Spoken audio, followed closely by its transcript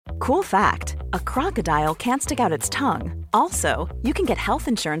Cool fact, a crocodile can't stick out its tongue. Also, you can get health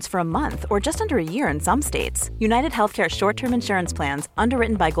insurance for a month or just under a year in some states. United Healthcare short-term insurance plans,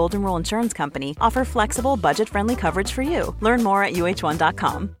 underwritten by Golden Rule Insurance Company, offer flexible, budget-friendly coverage for you. Learn more at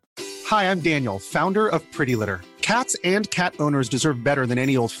uh1.com. Hi, I'm Daniel, founder of Pretty Litter. Cats and cat owners deserve better than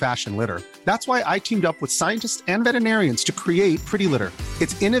any old-fashioned litter. That's why I teamed up with scientists and veterinarians to create Pretty Litter.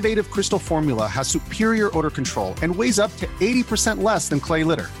 Its innovative crystal formula has superior odor control and weighs up to 80% less than clay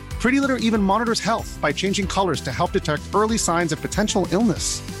litter. Pretty Litter even monitors health by changing colors to help detect early signs of potential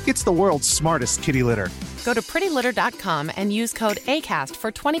illness. It's the world's smartest kitty litter. Go to prettylitter.com and use code ACAST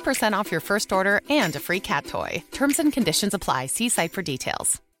for 20% off your first order and a free cat toy. Terms and conditions apply. See site for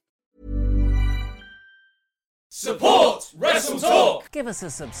details. Support Wrestle Talk! Give us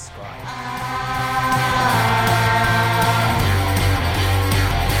a subscribe.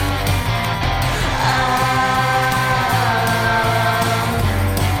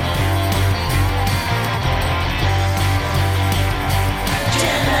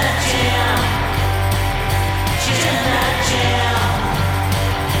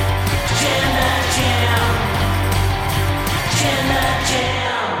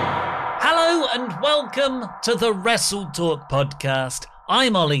 And welcome to the Wrestle Talk podcast.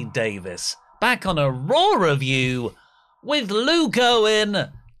 I'm Ollie Davis, back on a Raw review with Luke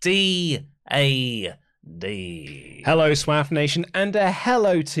Owen, D.A.D. Hello, Swaff Nation, and a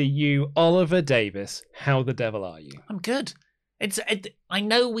hello to you, Oliver Davis. How the devil are you? I'm good. I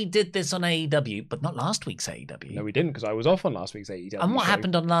know we did this on AEW, but not last week's AEW. No, we didn't, because I was off on last week's AEW. And what show.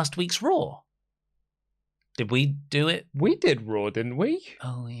 happened on last week's Raw? Did we do it? We did Raw, didn't we?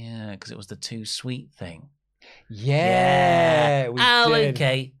 Oh, yeah, because it was the Too Sweet thing. Yeah. We did.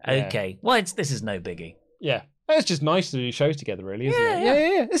 Okay. Yeah. Okay. Well, this is no biggie. Yeah. It's just nice to do shows together, really, isn't it?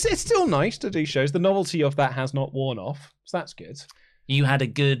 Yeah. It's still nice to do shows. The novelty of that has not worn off, so that's good. You had a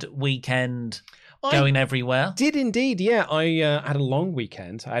good weekend going everywhere? Did indeed, yeah. I had a long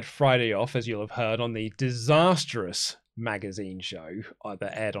weekend. I had Friday off, as you'll have heard, on the disastrous magazine show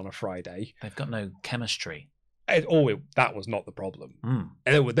that aired on a Friday. They've got no chemistry. That was not the problem.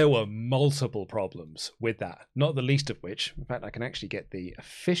 There were multiple problems with that, not the least of which, in fact, I can actually get the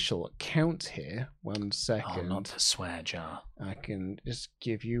official count here. 1 second. Oh, not the swear jar. I can just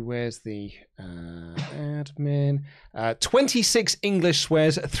give you, where's the admin? 26 English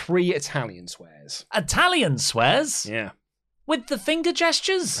swears, 3 Italian swears. Italian swears? Yeah. With the finger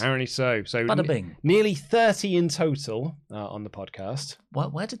gestures? Apparently so. So Bada bing. Nearly 30 in total on the podcast.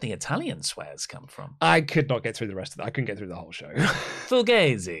 Where did the Italian swears come from? I could not get through the rest of that. I couldn't get through the whole show.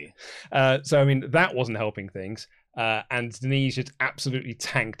 Fugazi. So, I mean, that wasn't helping things. And Denise just absolutely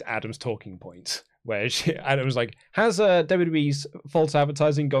tanked Adam's talking point, where Adam was like, has WWE's false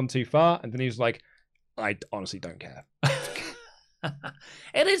advertising gone too far? And Denise was like, I honestly don't care.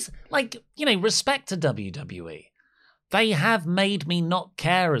 It is like, respect to WWE. They have made me not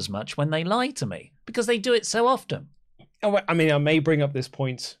care as much when they lie to me because they do it so often. I mean, I may bring up this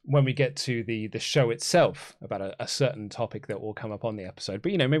point when we get to the show itself about a certain topic that will come up on the episode.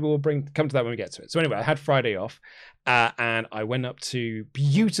 But, maybe we'll come to that when we get to it. So anyway, I had Friday off and I went up to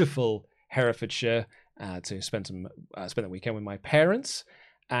beautiful Herefordshire to spend the weekend with my parents.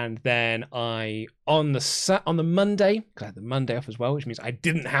 And then on the Monday, because I had the Monday off as well, which means I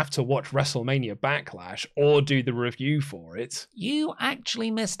didn't have to watch WrestleMania Backlash or do the review for it. You actually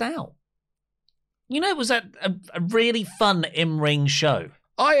missed out. It was a really fun in-ring show.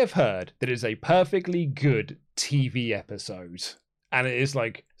 I have heard that it's a perfectly good TV episode. And it is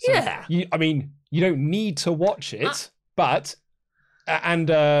like... Yeah. You don't need to watch it, but...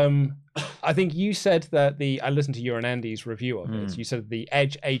 I think you said that I listened to your and Andy's review of it. You said the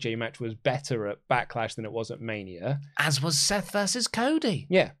Edge AJ match was better at Backlash than it was at Mania. As was Seth versus Cody.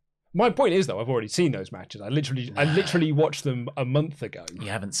 Yeah. My point is, though, I've already seen those matches. I literally watched them a month ago. You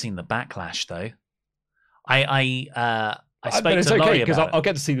haven't seen the Backlash, though. I spoke but it's to okay, Laurie because about I'll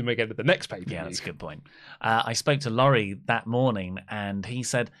get to see them again at the next pay-per-view. Yeah, that's a good point. I spoke to Laurie that morning, and he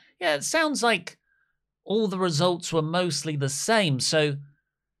said, yeah, it sounds like all the results were mostly the same, so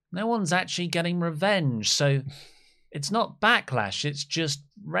no one's actually getting revenge. So it's not Backlash, it's just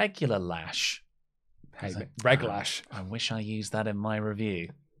regular lash. Hey, Reglash. I wish I used that in my review.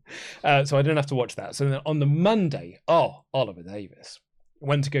 So I didn't have to watch that. So then on the Monday, Oliver Davis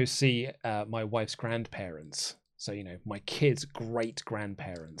went to go see my wife's grandparents. So, my kids'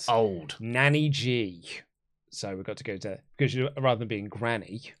 great-grandparents. Old. Nanny G. So we got to go to... Because rather than being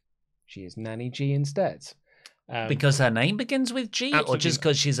Granny, she is Nanny G instead. Because her name begins with G? Absolutely. Or just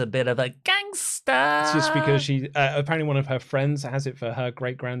because she's a bit of a gangster? It's just because she... apparently one of her friends has it for her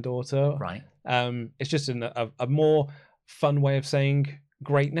great-granddaughter. Right. It's just a more fun way of saying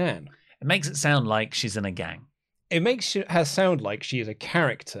Great Nan. It makes it sound like she's in a gang. It makes her sound like she is a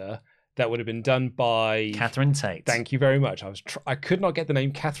character that would have been done by Catherine Tate. Thank you very much. I could not get the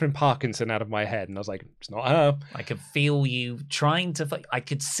name Catherine Parkinson out of my head, and I was like, it's not her. I could feel you trying to. I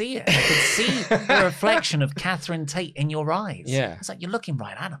could see it. I could see the reflection of Catherine Tate in your eyes. Yeah. It's like you're looking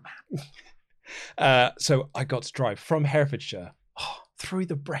right at her, man. So I got to drive from Herefordshire through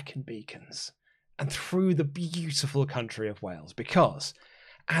the Brecon Beacons and through the beautiful country of Wales because,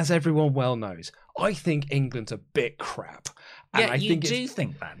 as everyone well knows, I think England's a bit crap. And Yeah, you do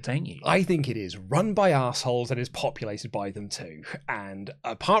think that, don't you? I think it is run by arseholes and is populated by them too. And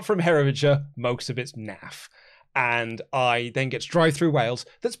apart from Herefordshire, most of it's naff. And I then get to drive through Wales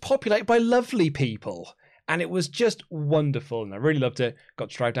that's populated by lovely people. And it was just wonderful. And I really loved it. Got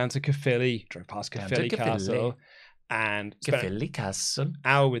to drive down to Caerphilly, drove past Caerphilly Castle. And spent Caerphilly Castle. an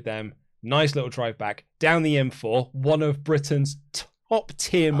hour with them. Nice little drive back down the M4, one of Britain's top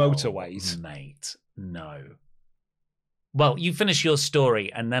tier motorways. Mate, no. Well, you finish your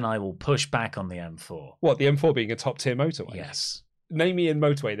story and then I will push back on the M4. What, the M4 being a top tier motorway? Yes. Name me a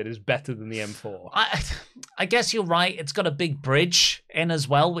motorway that is better than the M4. I guess you're right. It's got a big bridge in as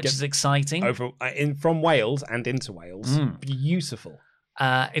well, which is exciting. From Wales and into Wales. Beautiful.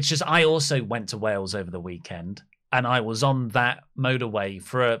 It's just I also went to Wales over the weekend and I was on that motorway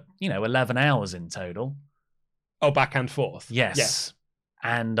for 11 hours in total. Oh, back and forth. Yes.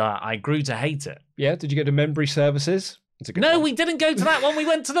 And I grew to hate it. Yeah. Did you go to Membry Services? It's a good No, one. we didn't go to that one. We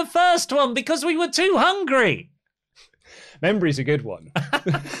went to the first one because we were too hungry. Membry's a good one.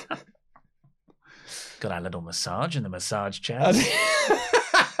 Got our little massage in the massage chair.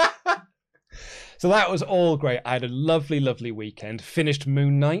 So that was all great. I had a lovely, lovely weekend. Finished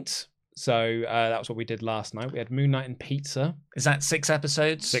Moon Knight. So that was what we did last night. We had Moon Knight and pizza. Is that 6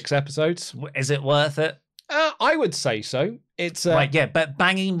 episodes? 6 episodes. Is it worth it? I would say so. It's right, yeah, but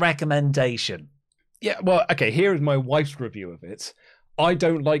banging recommendation. Yeah, well, okay, here is my wife's review of it. I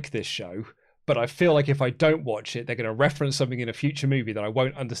don't like this show, but I feel like if I don't watch it, they're going to reference something in a future movie that I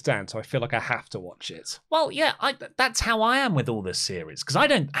won't understand, so I feel like I have to watch it. Well, yeah, that's how I am with all this series, because I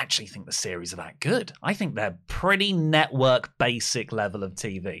don't actually think the series are that good. I think they're pretty network basic level of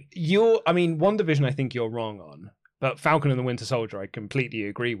TV. WandaVision I think you're wrong on, but Falcon and the Winter Soldier I completely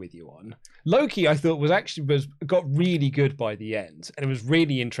agree with you on. Loki I thought got really good by the end, and it was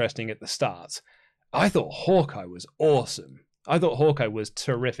really interesting at the start. I thought Hawkeye was awesome. I thought Hawkeye was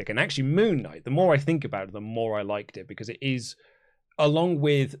terrific. And actually, Moon Knight, the more I think about it, the more I liked it, because it is, along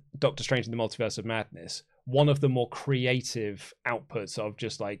with Doctor Strange and the Multiverse of Madness, one of the more creative outputs of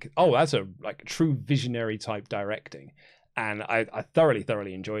just that's a true visionary type directing. And I thoroughly,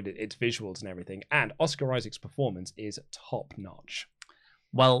 thoroughly enjoyed it, its visuals and everything. And Oscar Isaac's performance is top notch.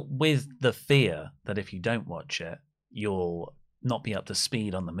 Well, with the fear that if you don't watch it, you'll not be up to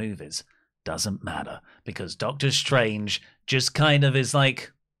speed on the movies. Doesn't matter, because Doctor Strange just kind of is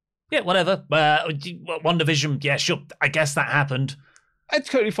like, yeah, whatever. WandaVision, yeah, sure. I guess that happened. It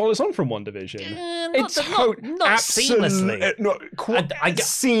totally follows on from WandaVision. Not seamlessly.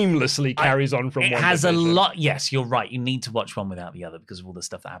 Seamlessly carries on from WandaVision. It has a lot. Yes, you're right. You need to watch one without the other because of all the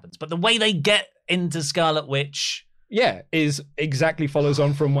stuff that happens. But the way they get into Scarlet Witch, is exactly follows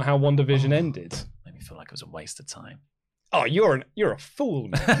on from how WandaVision ended. Made me feel like it was a waste of time. Oh, you're a fool,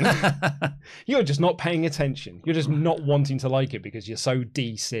 man. You're just not paying attention. You're just not wanting to like it because you're so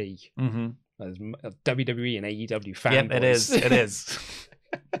DC. Mm-hmm. There's WWE and AEW fanboys. Yep, it is. It is.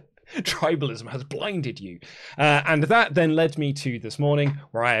 Tribalism has blinded you. And that then led me to this morning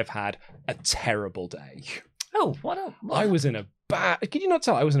where I have had a terrible day. Oh, what? I was in a bad... Can you not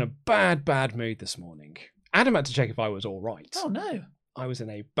tell? I was in a bad mood this morning. Adam had to check if I was all right. Oh, no. I was in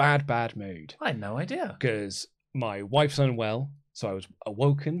a bad mood. I had no idea. Because my wife's unwell, so I was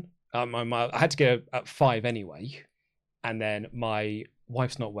awoken. I had to get up at 5 anyway. And then my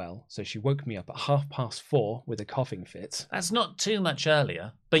wife's not well, so she woke me up at 4:30 with a coughing fit. That's not too much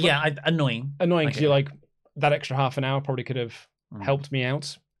earlier. But yeah, annoying. Annoying because you're like, that extra half an hour probably could have helped me out.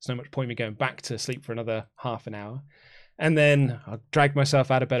 There's no much point me going back to sleep for another half an hour. And then I dragged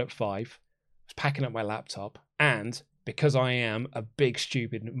myself out of bed at 5. Was packing up my laptop, and because I am a big,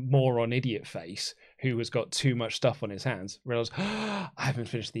 stupid, moron idiot face who has got too much stuff on his hands, realised, I haven't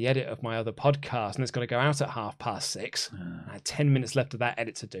finished the edit of my other podcast and it's got to go out at 6:30. I had 10 minutes left of that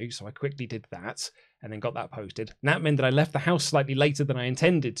edit to do, so I quickly did that and then got that posted. And that meant that I left the house slightly later than I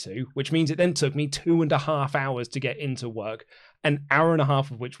intended to, which means it then took me 2.5 hours to get into work, an hour and a half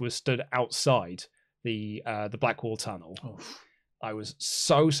of which was stood outside the Blackwall Tunnel. Oof. I was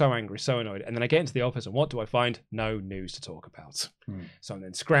so angry, so annoyed. And then I get into the office and what do I find? No news to talk about. So I'm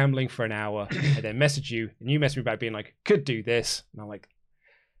then scrambling for an hour. I then message you and you message me back being like, could do this. And I'm like,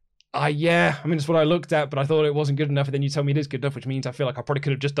 Yeah, I mean, it's what I looked at, but I thought it wasn't good enough. And then you tell me it is good enough, which means I feel like I probably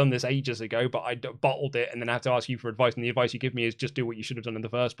could have just done this ages ago, but I bottled it and then I have to ask you for advice. And the advice you give me is just do what you should have done in the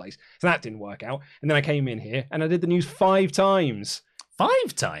first place. So that didn't work out. And then I came in here and I did the news 5 times.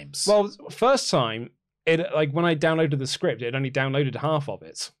 5 times? Well, first time, when I downloaded the script, it only downloaded half of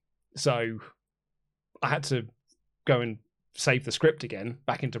it. So I had to go and save the script again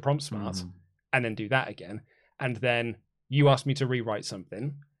back into PromptSmart and then do that again. And then you asked me to rewrite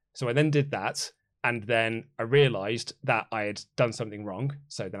something. So I then did that, and then I realised that I had done something wrong.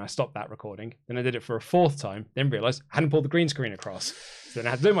 So then I stopped that recording. Then I did it for a 4th time, then realised I hadn't pulled the green screen across. So then I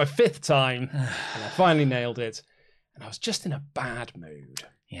had to do it my 5th time, and I finally nailed it. And I was just in a bad mood.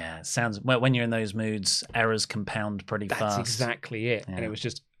 Yeah, it sounds... Well, when you're in those moods, errors compound pretty fast. That's exactly it. Yeah. And it was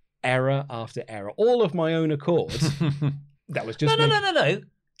just error after error. All of my own accord. That was just... No.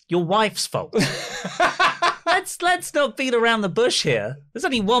 Your wife's fault. Let's not beat around the bush here. There's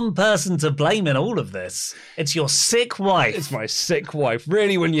only one person to blame in all of this. It's your sick wife. It's my sick wife.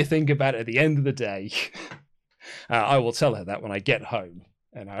 Really, when you think about it, at the end of the day, I will tell her that when I get home,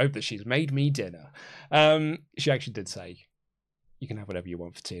 and I hope that she's made me dinner. She actually did say, you can have whatever you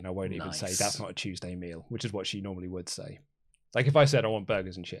want for tea, and I won't even say that's not a Tuesday meal, which is what she normally would say. Like if I said I want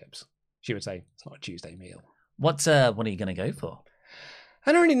burgers and chips, she would say it's not a Tuesday meal. What are you going to go for?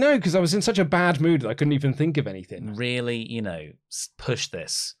 I don't really know, because I was in such a bad mood that I couldn't even think of anything. Really, push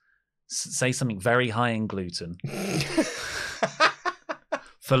this. Say something very high in gluten.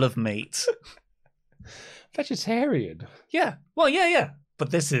 Full of meat. Vegetarian. Yeah. Well, yeah.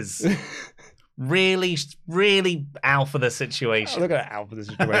 But this is really, really out for the situation. Look at that, out for the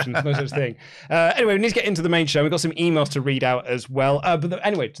situation. There's no such thing. Anyway, we need to get into the main show. We've got some emails to read out as well.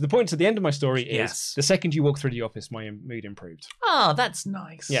 Anyway, to the point, to the end of my story is the second you walk through the office, my mood improved. Oh, that's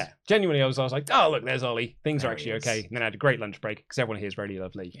nice. Yeah. Genuinely, I was like, oh, look, there's Ollie. Things are actually okay. And then I had a great lunch break because everyone here is really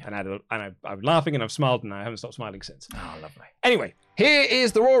lovely. Yeah. And I was laughing and I've smiled and I haven't stopped smiling since. Oh, lovely. Anyway, here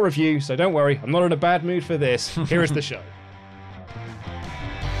is the Raw review. So don't worry, I'm not in a bad mood for this. Here is the show.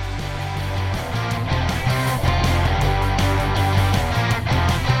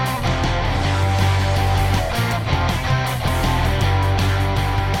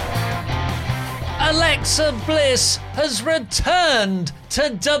 Alexa Bliss has returned to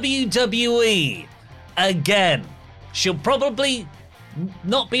WWE again. She'll probably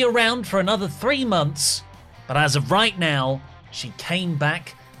not be around for another 3 months, but as of right now, she came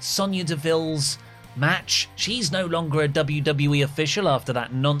back. Sonya Deville's match. She's no longer a WWE official after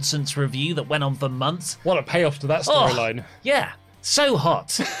that nonsense review that went on for months. What a payoff to that storyline. Yeah, so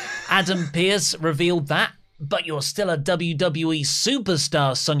hot. Adam Pearce revealed that. But you're still a WWE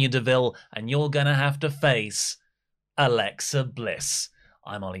superstar, Sonya Deville, and you're going to have to face Alexa Bliss.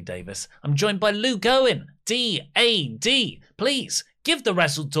 I'm Ollie Davis. I'm joined by Luke Owen, D-A-D. Please give the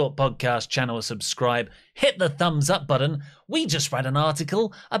Wrestle Talk podcast channel a subscribe. Hit the thumbs up button. We just read an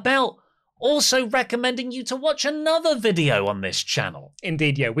article about also recommending you to watch another video on this channel.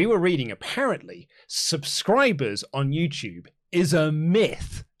 Indeed, yeah. We were reading, apparently, subscribers on YouTube is a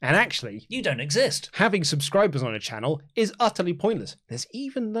myth. And actually, you don't exist. Having subscribers on a channel is utterly pointless. There's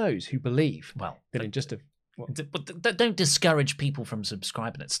even those who believe that in just a... But don't discourage people from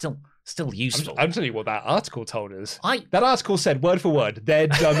subscribing. It's still useful. I'm telling you what that article told us. That article said, word for word, they're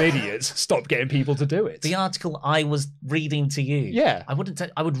dumb idiots. Stop getting people to do it. The article I was reading to you. Yeah. I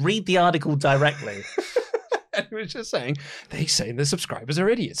would read the article directly. And it was just saying, they say the subscribers are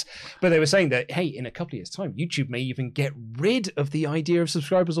idiots. But they were saying that, hey, in a couple of years' time, YouTube may even get rid of the idea of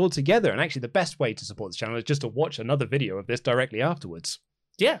subscribers altogether. And actually, the best way to support this channel is just to watch another video of this directly afterwards.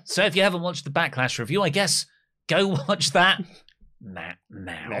 Yeah, so if you haven't watched the Backlash review, I guess go watch that now.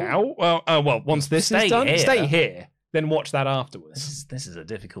 Now? Well, once this is done, stay here. Then watch that afterwards. This is a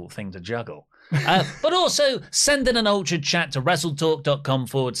difficult thing to juggle. But also, send in an ultra chat to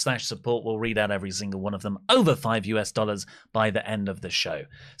wrestletalk.com/support. We'll read out every single one of them, over $5 by the end of the show.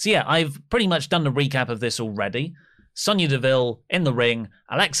 So yeah, I've pretty much done the recap of this already. Sonya Deville in the ring.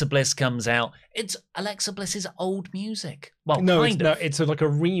 Alexa Bliss comes out. It's Alexa Bliss's old music. Well, no, kind of. It's like a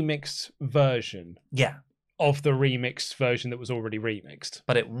remixed version. Yeah. Of the remixed version that was already remixed.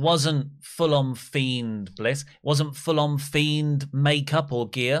 But it wasn't full-on Fiend Bliss. It wasn't full-on Fiend makeup or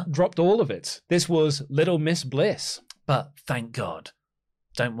gear. Dropped all of it. This was Little Miss Bliss. But thank God.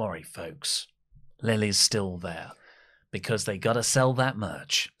 Don't worry, folks. Lily's still there. Because they gotta sell that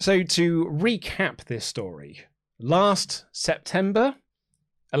merch. So to recap this story, last September,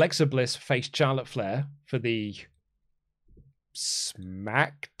 Alexa Bliss faced Charlotte Flair for the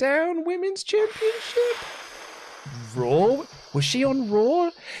SmackDown Women's Championship? Raw. Was she on Raw?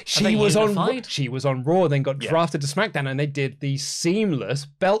 they unified? She was on Raw, then got drafted to SmackDown, and they did the seamless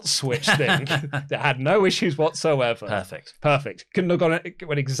belt switch thing that had no issues whatsoever. Perfect. Couldn't have gone. It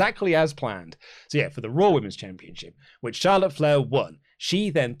went exactly as planned. So yeah, for the Raw Women's Championship, which Charlotte Flair won, she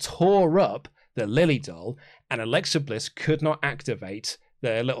then tore up the Lily doll, and Alexa Bliss could not activate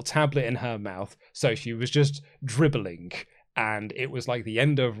the little tablet in her mouth, so she was just dribbling. And it was like the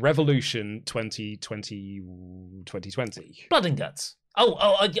end of Revolution 2020. Blood and guts.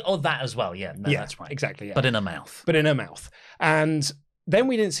 Oh, that as well. Yeah, no, that's right. Exactly. Yeah. But in her mouth. And then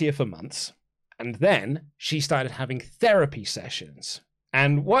we didn't see her for months. And then she started having therapy sessions.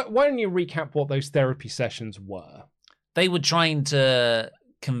 And why don't you recap what those therapy sessions were? They were trying to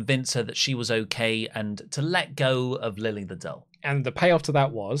convince her that she was okay and to let go of Lily the doll. And the payoff to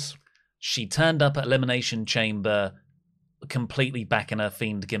that was? She turned up at Elimination Chamber completely back in her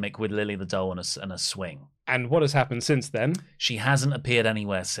Fiend gimmick with Lily the doll and a swing. And what has happened since then? She hasn't appeared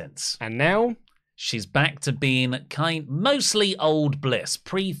anywhere since. And now? She's back to being mostly old Bliss,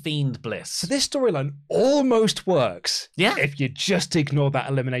 pre-Fiend Bliss. So this storyline almost works. Yeah. If you just ignore that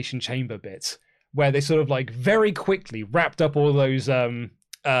Elimination Chamber bit, where they sort of like very quickly wrapped up all those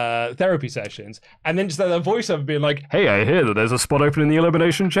therapy sessions, and then just that voiceover being like, hey, I hear that there's a spot open in the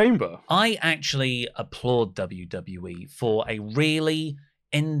Elimination Chamber. I actually applaud WWE for a really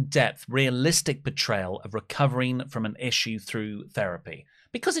in-depth, realistic portrayal of recovering from an issue through therapy.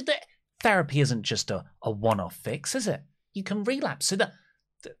 Because therapy isn't just a one-off fix, is it? You can relapse. So the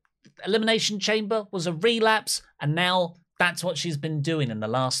Elimination Chamber was a relapse, and now that's what she's been doing in the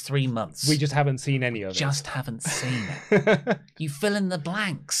last 3 months. We just haven't seen any of it. Just haven't seen it. You fill in the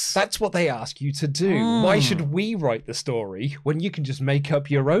blanks. That's what they ask you to do. Why should we write the story when you can just make up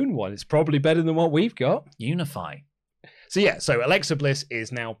your own one? It's probably better than what we've got. Unify. So Alexa Bliss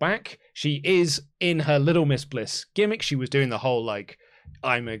is now back. She is in her Little Miss Bliss gimmick. She was doing the whole, like,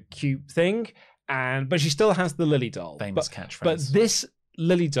 I'm a cute thing. But she still has the Lily doll. Famous catchphrase. But this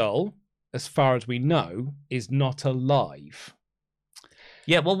Lily doll, as far as we know, is not alive.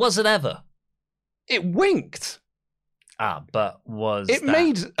 Yeah, well, was it ever? It winked. But was it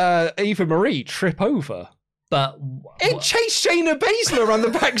made Eva Marie trip over? But it chased Shayna Baszler around the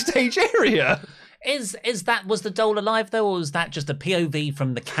backstage area. Was the doll alive though, or was that just a POV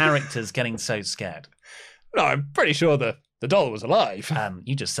from the characters getting so scared? No, I'm pretty sure the doll was alive.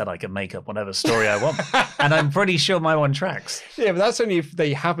 You just said I could make up whatever story I want, and I'm pretty sure my one tracks. Yeah, but that's only if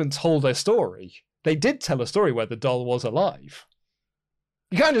they haven't told their story. They did tell a story where the doll was alive.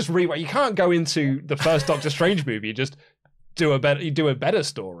 You can't just you can't go into the first Doctor Strange movie and just do a better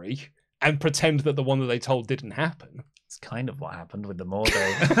story and pretend that the one that they told didn't happen. It's kind of what happened with the Mordo,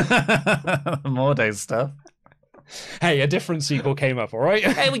 Mordo stuff. Hey, a different sequel came up, all right?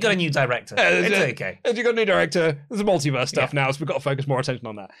 Hey, we got a new director. It's okay. You got a new director. There's a multiverse stuff now, so we've got to focus more attention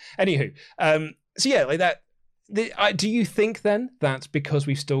on that. Anywho, so yeah, like that. Do you think then that because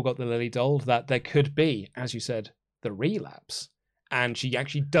we've still got the Lily doll, that there could be, as you said, the relapse, and she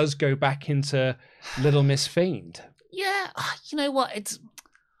actually does go back into Little Miss Fiend? Yeah, you know what?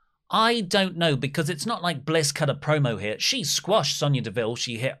 I don't know, because it's not like Bliss cut a promo here. She squashed Sonya Deville.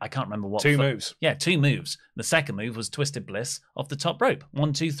 She hit, I can't remember what. 2 moves. Yeah, 2 moves. The second move was Twisted Bliss off the top rope.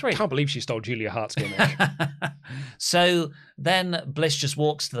 1, 2, 3. I can't believe she stole Julia Hart's gimmick. So then Bliss just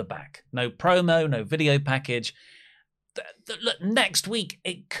walks to the back. No promo, no video package. Look, next week,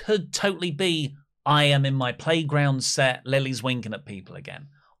 it could totally be, I am in my playground set, Lily's winking at people again.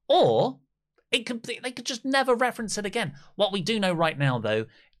 Or they could just never reference it again. What we do know right now, though,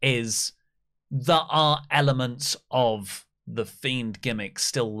 is there are elements of the Fiend gimmick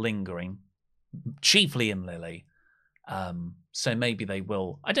still lingering, chiefly in Lily. So maybe they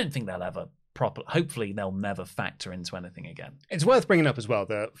will. I don't think they'll ever hopefully they'll never factor into anything again. It's worth bringing up as well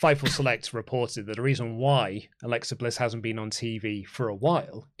that Fightful Select reported that the reason why Alexa Bliss hasn't been on TV for a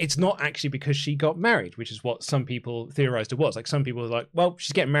while, it's not actually because she got married, which is what some people theorized it was. Like, some people were like, well,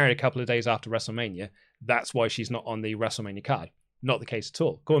 she's getting married a couple of days after WrestleMania. That's why she's not on the WrestleMania card. Not the case at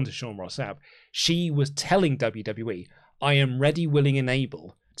all. According to Sean Ross Sapp, she was telling WWE, I am ready, willing, and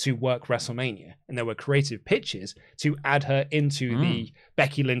able to work WrestleMania. And there were creative pitches to add her into the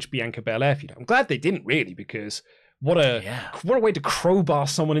Becky Lynch, Bianca Belair feud. I'm glad they didn't, really, because what a way to crowbar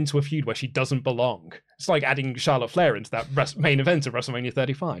someone into a feud where she doesn't belong. It's like adding Charlotte Flair into that main event of WrestleMania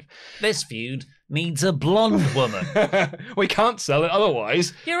 35. This feud needs a blonde woman. We can't sell it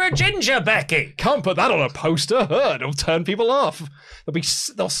otherwise. You're a ginger, Becky. Can't put that on a poster. It'll turn people off.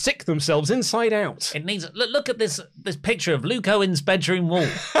 They'll sick themselves inside out. It needs. Look at this picture of Luke Owen's bedroom wall.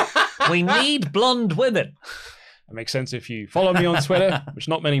 We need blonde women. That makes sense if you follow me on Twitter, which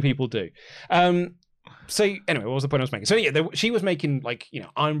not many people do. So anyway, what was the point I was making? So yeah, she was making like,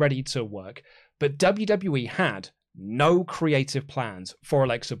 I'm ready to work, but WWE had no creative plans for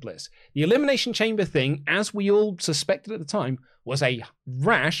Alexa Bliss. The Elimination Chamber thing, as we all suspected at the time, was a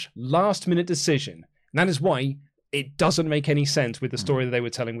rash, last-minute decision. And that is why it doesn't make any sense with the story that they were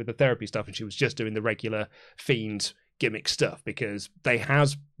telling with the therapy stuff, and she was just doing the regular Fiend gimmick stuff, because they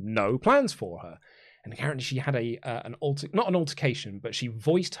has no plans for her. And apparently she had not an altercation, but she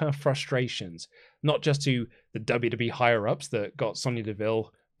voiced her frustrations, not just to the WWE higher-ups that got Sonya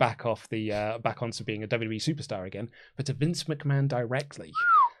Deville back onto being a WWE superstar again, but to Vince McMahon directly.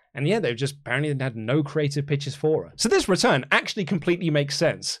 And yeah, they've just apparently had no creative pitches for her. So this return actually completely makes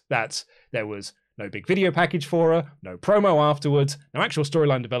sense, that there was no big video package for her, no promo afterwards, no actual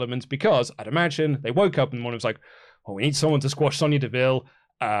storyline development, because I'd imagine they woke up in the morning and was like, well, we need someone to squash Sonya Deville.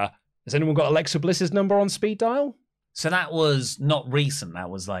 Has anyone got Alexa Bliss's number on speed dial? So that was not recent. That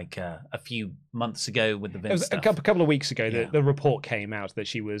was like a few months ago with the Vince It was stuff. a couple of weeks ago that the report came out that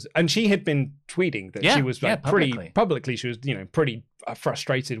she was, and she had been tweeting that she was pretty publicly. She was, pretty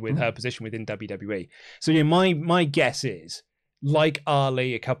frustrated with her position within WWE. So yeah, my guess is, like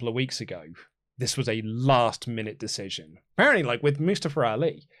Ali a couple of weeks ago, this was a last minute decision. Apparently, like with Mustafa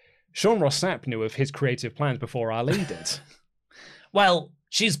Ali, Sean Ross Sapp knew of his creative plans before Ali did. Well,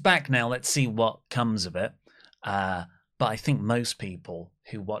 she's back now. Let's see what comes of it. But I think most people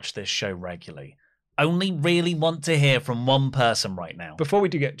who watch this show regularly only really want to hear from one person right now. Before we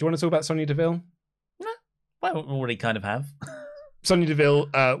do you want to talk about Sonya Deville? No, well, we already kind of have. Sonya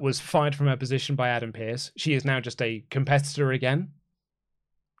Deville was fired from her position by Adam Pearce. She is now just a competitor again.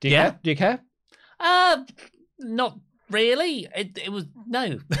 Do you care? Do you care? Not really. It was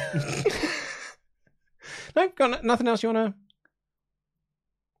no. No, got nothing else you want to.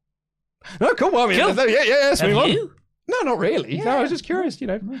 No, cool. Well, I mean, cool. Yeah. Let's move on. You? No, not really. Yeah. No, I was just curious.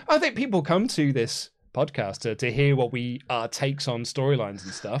 I think people come to this podcast to hear what our takes on storylines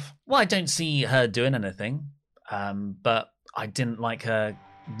and stuff. Well, I don't see her doing anything, but I didn't like her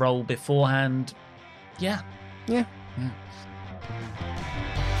role beforehand. Yeah.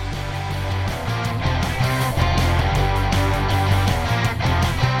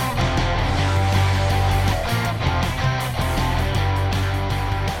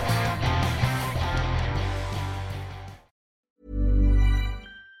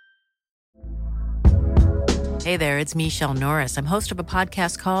 Hey there, it's Michelle Norris. I'm host of a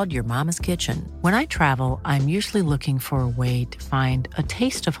podcast called Your Mama's Kitchen. When I travel, I'm usually looking for a way to find a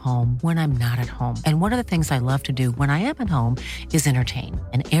taste of home when I'm not at home. And one of the things I love to do when I am at home is entertain.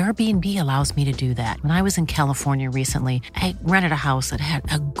 And Airbnb allows me to do that. When I was in California recently, I rented a house that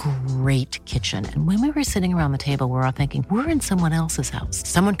had a great kitchen. And when we were sitting around the table, we were all thinking, we're in someone else's house.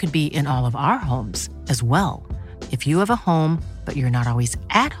 Someone could be in all of our homes as well. If you have a home, but you're not always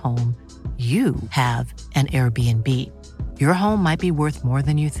at home, you have an Airbnb. Your home might be worth more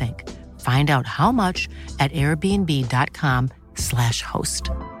than you think. Find out how much at airbnb.com/host.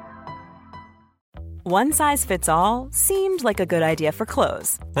 One size fits all seemed like a good idea for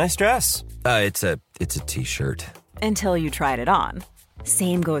clothes. Nice dress. It's a t-shirt. Until you tried it on.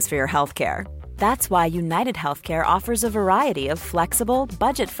 Same goes for your healthcare. That's why United Healthcare offers a variety of flexible,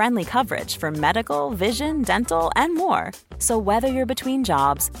 budget-friendly coverage for medical, vision, dental, and more. So whether you're between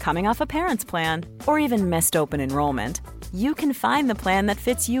jobs, coming off a parent's plan, or even missed open enrollment, you can find the plan that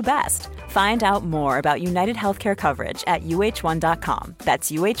fits you best. Find out more about United Healthcare coverage at uh1.com.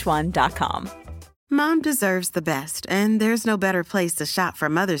 That's uh1.com. Mom deserves the best, and there's no better place to shop for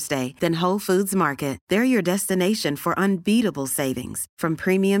Mother's Day than Whole Foods Market. They're your destination for unbeatable savings, from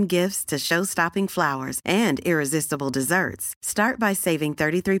premium gifts to show-stopping flowers and irresistible desserts. Start by saving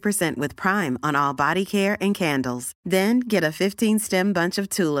 33% with Prime on all body care and candles. Then get a 15-stem bunch of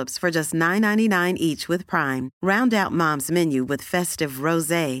tulips for just $9.99 each with Prime. Round out Mom's menu with festive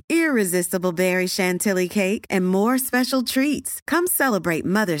rosé, irresistible berry chantilly cake, and more special treats. Come celebrate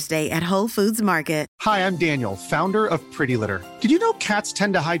Mother's Day at Whole Foods Market. Hi, I'm Daniel, founder of Pretty Litter. Did you know cats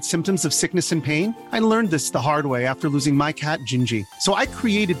tend to hide symptoms of sickness and pain? I learned this the hard way after losing my cat, Gingy. So I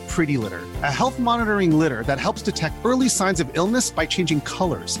created Pretty Litter, a health monitoring litter that helps detect early signs of illness by changing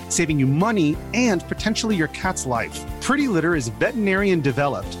colors, saving you money and potentially your cat's life. Pretty Litter is veterinarian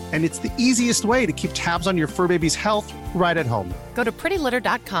developed, and it's the easiest way to keep tabs on your fur baby's health right at home. Go to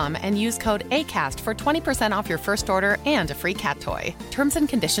prettylitter.com and use code ACAST for 20% off your first order and a free cat toy. Terms and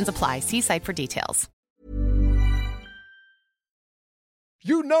conditions apply. See site for details.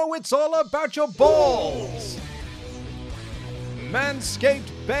 You know it's all about your balls!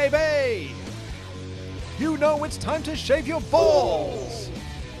 Manscaped, baby! You know it's time to shave your balls!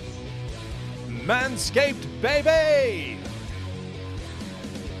 Manscaped, baby!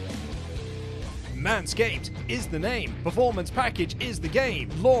 Manscaped is the name. Performance package is the game.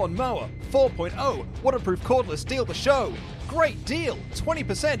 Lawn Mower 4.0. Waterproof cordless steel the show. Great deal.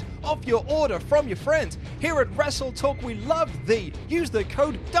 20% off your order from your friends. Here at Wrestle Talk, we love thee. Use the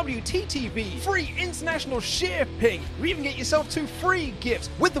code WTTV. Free international shipping. You even get yourself 2 free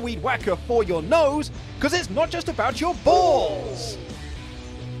gifts with the Weed Whacker for your nose, because it's not just about your balls.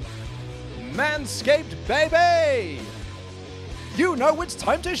 Manscaped, baby! You know it's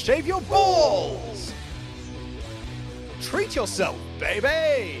time to shave your balls! Treat yourself,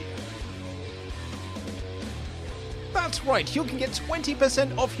 baby! That's right, you can get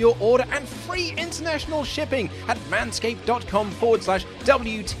 20% off your order and free international shipping at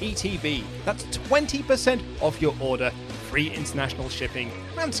manscaped.com/WTTV. That's 20% off your order, free international shipping,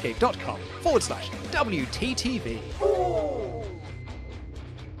 manscaped.com/WTTV.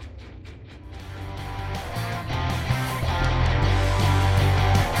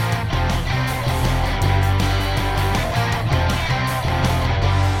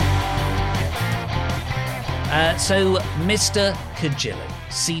 So, Mr. Kajili,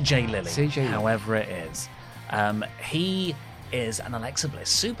 CJ Lilly, however it is, he is an Alexa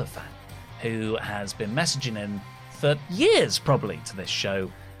Bliss superfan who has been messaging in for years, probably, to this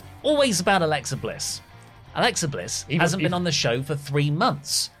show, always about Alexa Bliss. Alexa Bliss hasn't been on the show for 3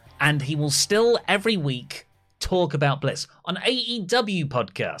 months, and he will still, every week, talk about Bliss. On AEW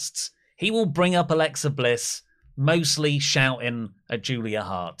podcasts, he will bring up Alexa Bliss, mostly shouting at Julia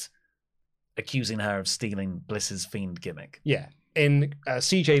Hart, accusing her of stealing Bliss's Fiend gimmick. Yeah. In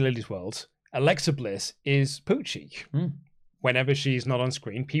CJ Lilly's world, Alexa Bliss is Poochie. Whenever she's not on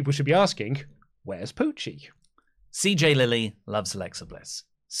screen, people should be asking, where's Poochie? CJ Lilly loves Alexa Bliss.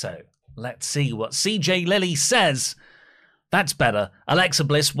 So, let's see what CJ Lilly says. That's better. Alexa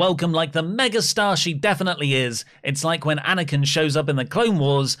Bliss, welcome like the megastar she definitely is. It's like when Anakin shows up in the Clone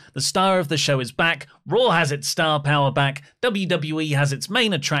Wars, the star of the show is back, Raw has its star power back, WWE has its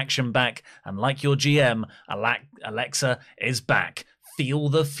main attraction back, and like your GM, Alexa is back. Feel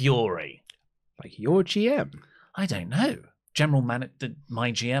the fury. Like your GM? I don't know. General my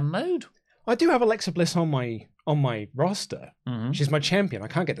GM mode? I do have Alexa Bliss on my roster. Mm-hmm. She's my champion. I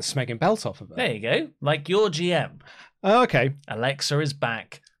can't get the smacking belt off of her. There you go. Like your GM. Oh, okay. Alexa is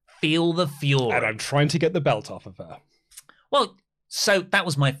back. Feel the fury. And I'm trying to get the belt off of her. Well, so that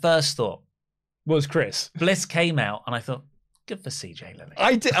was my first thought. Was Chris. Bliss came out, and I thought, good for CJ Lilly.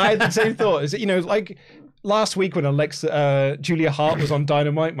 I had the same thought. Is it, like last week when Julia Hart was on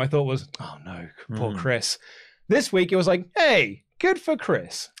Dynamite, my thought was, oh no, poor Chris. This week it was like, hey, good for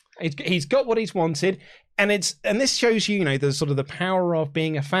Chris. He's got what he's wanted, and this shows you, the sort of the power of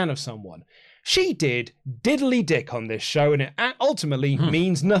being a fan of someone. She did diddly dick on this show, and it ultimately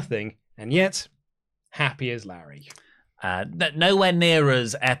means nothing, and yet, happy as Larry. Nowhere near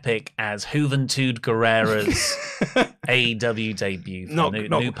as epic as Juventud Guerrera's AEW debut for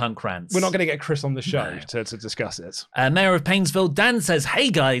New Punk Rants. We're not going to get Chris on the show to discuss it. Mayor of Painesville, Dan says,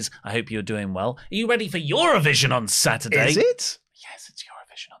 hey guys, I hope you're doing well. Are you ready for Eurovision on Saturday? Is it? Yes, it's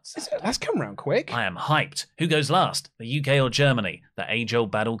Eurovision on Saturday. That's come round quick. I am hyped. Who goes last? The UK or Germany? The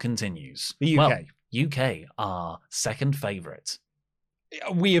age-old battle continues. The UK. Well, UK are second favourite.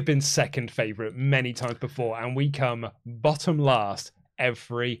 We have been second favourite many times before, and we come bottom last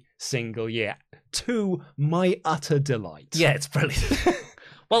every single year, to my utter delight. Yeah, it's brilliant.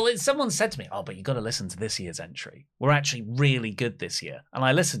 Well, someone said to me, but you got to listen to this year's entry. We're actually really good this year. And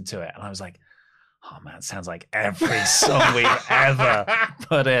I listened to it, and I was like, oh man, it sounds like every song we've ever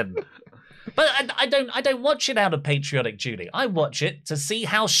put in. But I don't watch it out of patriotic duty. I watch it to see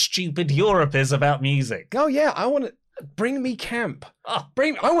how stupid Europe is about music. Oh yeah, I want to bring me camp. I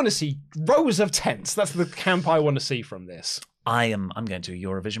want to see rows of tents. That's the camp I want to see from this. I'm going to a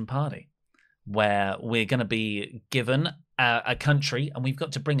Eurovision party where we're going to be given a country, and we've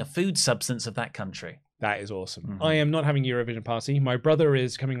got to bring a food substance of that country. That is awesome. Mm-hmm. I am not having a Eurovision party. My brother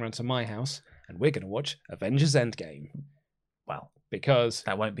is coming around to my house, and we're going to watch Avengers Endgame. Well, because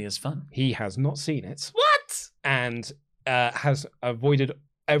that won't be as fun. He has not seen it. What? And has avoided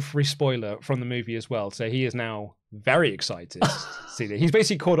every spoiler from the movie as well. So he is now very excited to see that. He's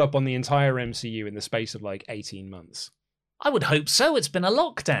basically caught up on the entire MCU in the space of like 18 months. I would hope so. It's been a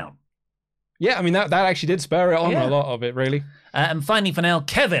lockdown. Yeah, I mean, that actually did spur it on a lot of it, really. And finally, for now,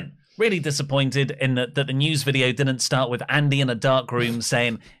 Kevin, really disappointed in that the news video didn't start with Andy in a dark room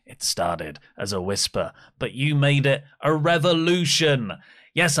saying, it started as a whisper, but you made it a revolution.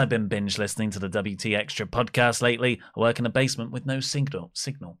 Yes, I've been binge listening to the WT Extra podcast lately. I work in a basement with no signal.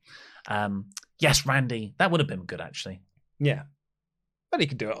 Yes, Randy, that would have been good, actually. Yeah. But he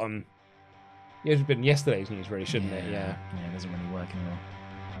could do it on... It would have been yesterday's news, really, shouldn't it? Yeah. Yeah, it doesn't really work anymore.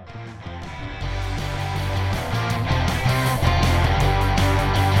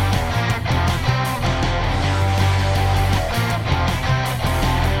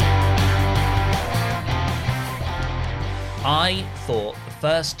 I thought the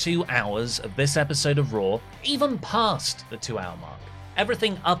first 2 hours of this episode of Raw, even past the 2-hour mark,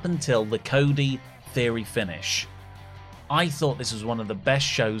 everything up until the Cody Theory finish, I thought this was one of the best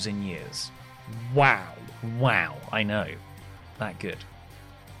shows in years. Wow. Wow, I know. That good.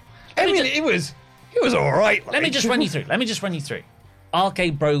 It was all right. Let me just run you through.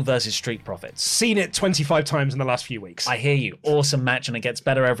 RK Bro versus Street Profits. Seen it 25 times in the last few weeks. I hear you. Awesome match, and it gets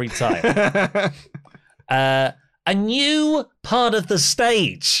better every time. A new part of the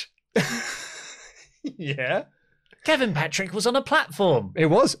stage. Yeah. Kevin Patrick was on a platform. It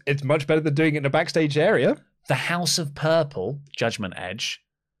was. It's much better than doing it in a backstage area. The House of Purple, Judgment Edge,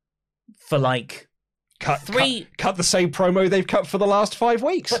 for like cut the same promo they've cut for the last 5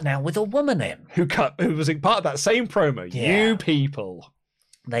 weeks. But now with a woman in. Who was a part of that same promo. Yeah. You people.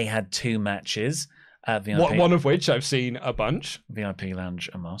 They had 2 matches. VIP, one of which I've seen a bunch. VIP Lounge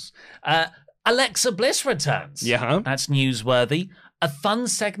Amos. Alexa Bliss returns. Yeah. That's newsworthy. A fun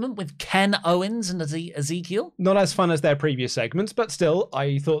segment with Ken Owens and Ezekiel. Not as fun as their previous segments, but still,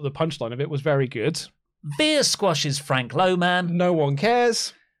 I thought the punchline of it was very good. Veer squashes Frank Lowman. No one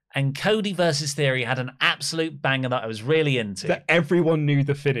cares. And Cody versus Theory had an absolute banger that I was really into. That everyone knew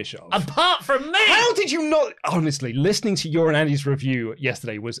the finish of. Apart from me! How did you not? Honestly, listening to your and Andy's review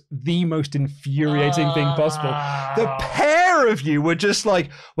yesterday was the most infuriating thing possible. The pair of you were just like,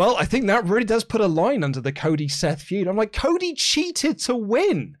 well, I think that really does put a line under the Cody-Seth feud. I'm like, Cody cheated to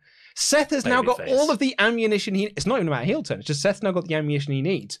win. Seth has now got all of the ammunition it's not even about heel turn. It's just Seth's now got the ammunition he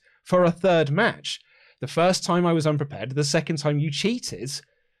needs for a third match. The first time I was unprepared. The second time you cheated.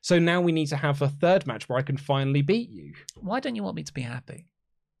 So now we need to have a third match where I can finally beat you. Why don't you want me to be happy?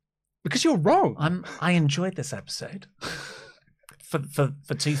 Because you're wrong. I enjoyed this episode. for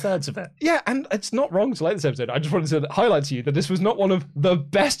 2/3 of it. Yeah, and it's not wrong to like this episode. I just wanted to highlight to you that this was not one of the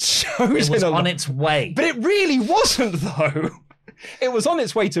best shows. It was on its way. But it really wasn't, though. It was on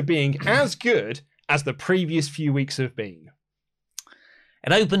its way to being as good as the previous few weeks have been.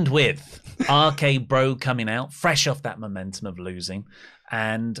 It opened with RK Bro coming out, fresh off that momentum of losing,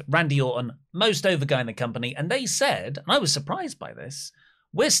 and Randy Orton, most over guy in the company. And they said, and I was surprised by this,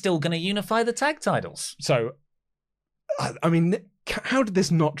 we're still going to unify the tag titles. So, I mean, how did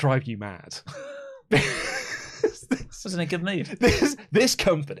this not drive you mad? Wasn't a good move. This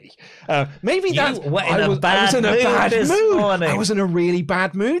company. Maybe that's... I was in a bad mood morning. I was in a really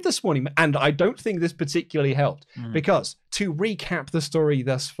bad mood this morning. And I don't think this particularly helped. Because, to recap the story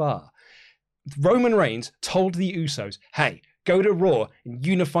thus far, Roman Reigns told the Usos, hey, go to Raw and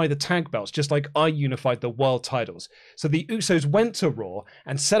unify the tag belts, just like I unified the world titles. So the Usos went to Raw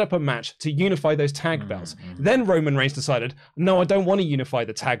and set up a match to unify those tag belts. Then Roman Reigns decided, no, I don't want to unify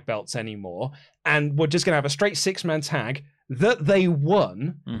the tag belts anymore. And we're just going to have a straight 6-man tag that they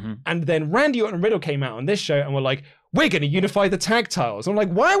won. And then Randy Orton and Riddle came out on this show and were like, we're going to unify the tag titles. I'm like,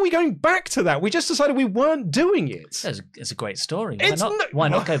 why are we going back to that? We just decided we weren't doing it. It's a great story. Why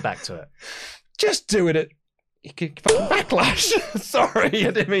not go back to it? Just do it at Backlash. Sorry,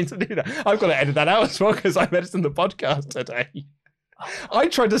 I didn't mean to do that. I've got to edit that out as well because I'm editing the podcast today. I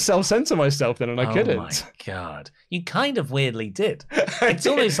tried to self-censor myself then and I couldn't. Oh my God. You kind of weirdly did. It's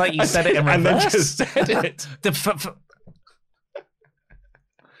almost like you said it in reverse. And then just said it.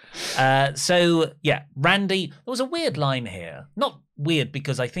 So, yeah, Randy, there was a weird line here. Not weird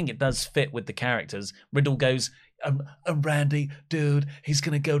because I think it does fit with the characters. Riddle goes, Randy, dude, he's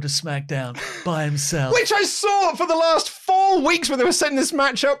going to go to SmackDown by himself. Which I saw for the last 4 weeks when they were setting this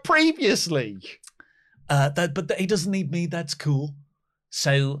match up previously. But he doesn't need me. That's cool.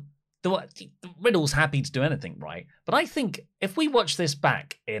 So the Riddle's happy to do anything, right? But I think if we watch this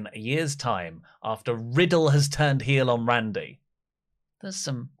back in a year's time after Riddle has turned heel on Randy, there's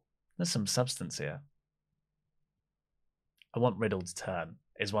some substance here. I want Riddle to turn,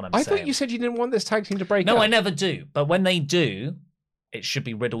 is what I'm saying. I thought you said you didn't want this tag team to break up. No, I never do. But when they do, it should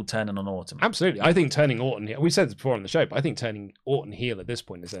be Riddle turning on Orton. Absolutely. I think turning Orton heel, we said this before on the show, but I think turning Orton heel at this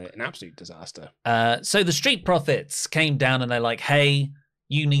point is an absolute disaster. So the Street Profits came down and they're like, hey,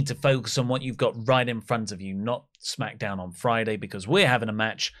 you need to focus on what you've got right in front of you, not SmackDown on Friday, because we're having a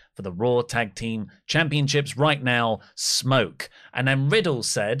match for the Raw Tag Team Championships right now, smoke. And then Riddle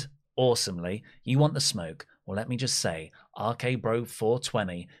said, awesomely, you want the smoke? Well, let me just say, RK Bro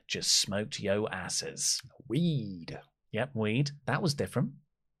 420 just smoked yo asses. Weed. Yep, weed. That was different.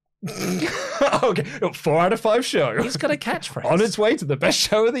 Okay, 4 out of 5 show. He's got a catchphrase. On its way to the best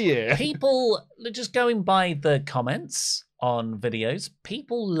show of the year. People, just going by the comments on videos.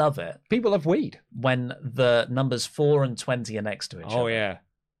 People love it. People love weed. When the numbers 4 and 20 are next to each other. Oh, yeah.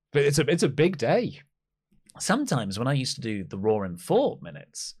 But it's a big day. Sometimes when I used to do the Raw in 4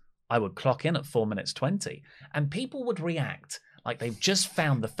 minutes, I would clock in at 4 minutes 20, and people would react like they've just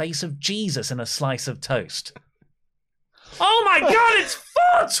found the face of Jesus in a slice of toast. Oh my God,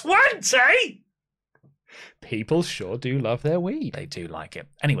 it's 4:20! People sure do love their weed. They do like it.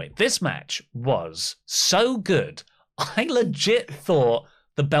 Anyway, this match was so good, I legit thought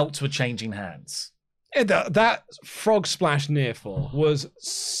the belts were changing hands. That frog splash near fall was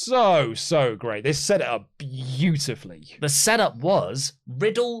so great. They set it up beautifully. The setup was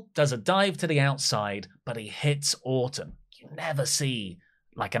Riddle does a dive to the outside, but he hits Orton. You never see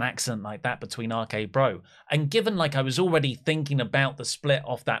like an accident like that between RK Bro. And given like I was already thinking about the split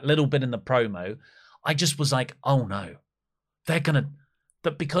off that little bit in the promo, I just was like, oh no, that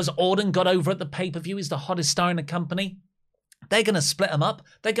because Orton got over at the pay-per-view, is the hottest star in the company. They're going to split them up.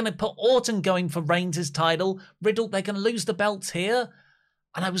 They're going to put Orton going for Reigns' title. Riddle, they're going to lose the belts here.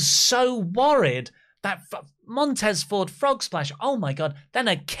 And I was so worried that Montez Ford frog splash, oh my God, then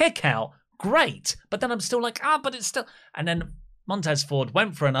a kick out, great. But then I'm still like, but it's still... And then Montez Ford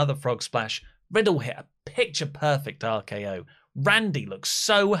went for another frog splash. Riddle hit a picture-perfect RKO. Randy looks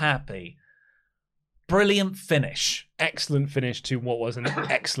so happy. Brilliant finish. Excellent finish to what was an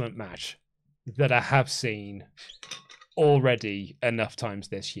excellent match that I have seen already enough times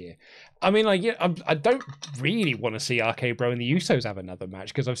this year. I mean, like, yeah, I don't really want to see RK Bro and the Usos have another match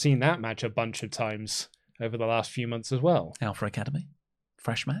because I've seen that match a bunch of times over the last few months as well. Alpha Academy,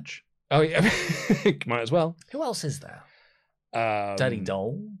 fresh match. Oh yeah, might as well. Who else is there? Dirty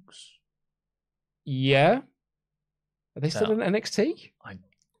Dogs. Yeah, are they still in NXT?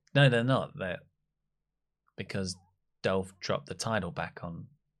 No, they're not. They're because Dolph dropped the title back on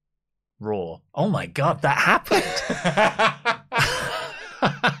Raw. Oh my God, that happened.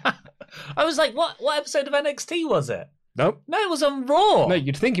 I was like, what episode of NXT was it? Nope. No, it was on Raw. No,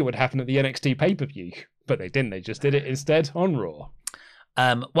 you'd think it would happen at the NXT pay-per-view, but they didn't. They just did it instead on Raw.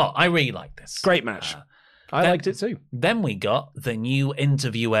 Well, I really like this. Great match. I liked it too. Then we got the new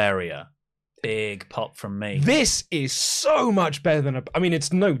interview area. Big pop from me. This is so much better than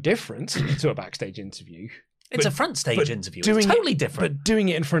it's no different to a backstage interview. It's a front stage interview. It's totally different. But doing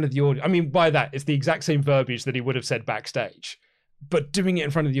it in front of the audience, I mean, by that, it's the exact same verbiage that he would have said backstage. But doing it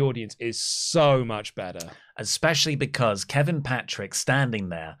in front of the audience is so much better. Especially because Kevin Patrick standing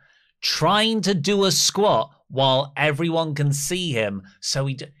there trying to do a squat while everyone can see him. So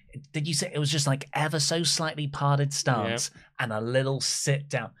did you say it was just like ever so slightly parted stance and a little sit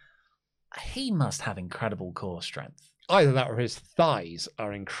down? He must have incredible core strength. Either that or his thighs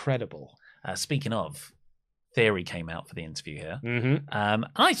are incredible. Speaking of, Theory came out for the interview here. Mm-hmm.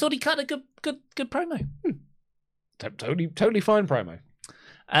 I thought he cut a good promo. Totally fine promo.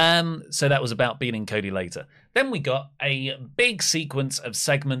 So that was about beating Cody later. Then we got a big sequence of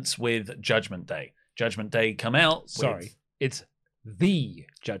segments with Judgment Day. Judgment Day come out. It's the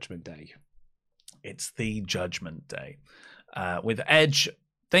Judgment Day. It's the Judgment Day. With Edge,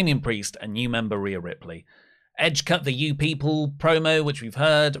 Damian Priest, and new member Rhea Ripley. Edge cut the You People promo, which we've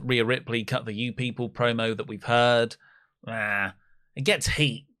heard. Rhea Ripley cut the You People promo that we've heard. It gets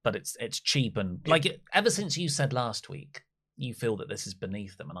heat, but it's cheap. And ever since you said last week, you feel that this is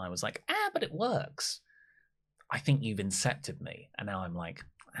beneath them. And I was like, but it works. I think you've incepted me. And now I'm like,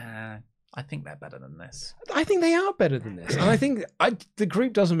 I think they're better than this. I think they are better than this. And I think the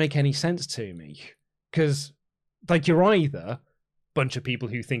group doesn't make any sense to me. Because, you're either bunch of people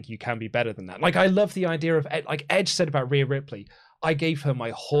who think you can be better than that. I love the idea of, Edge said about Rhea Ripley, I gave her my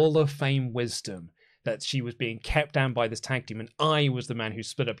Hall of Fame wisdom that she was being kept down by this tag team, and I was the man who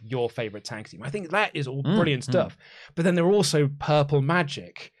split up your favorite tag team. I think that is all brilliant stuff. But then there are also purple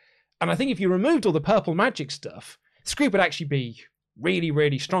magic. And I think if you removed all the purple magic stuff, this group would actually be really,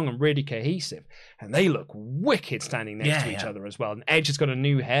 really strong and really cohesive. And they look wicked standing next to each other as well. And Edge has got a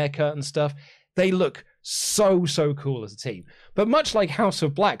new haircut and stuff. They look so cool as a team. But much like House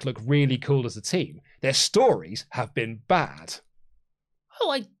of Black look really cool as a team, their stories have been bad.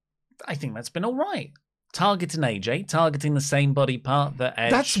 Oh, I think that's been all right. Targeting AJ, targeting the same body part that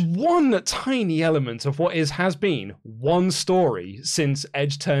Edge... That's one tiny element of what has been one story since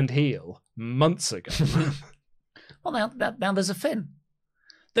Edge turned heel months ago. Well, now there's a Finn.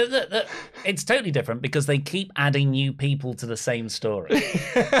 It's totally different because they keep adding new people to the same story.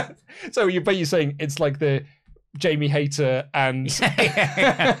 So you're saying it's like the Jamie Hayter and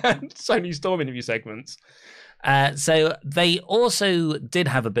Sony Storm interview segments. So they also did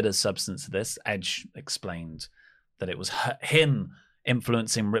have a bit of substance to this. Edge explained that it was him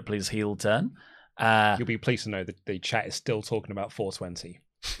influencing Ripley's heel turn. You'll be pleased to know that the chat is still talking about 420.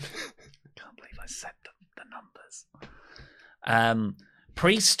 Can't believe I said the numbers.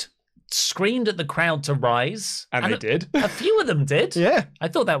 Priest screamed at the crowd to rise. And they did. A few of them did. Yeah. I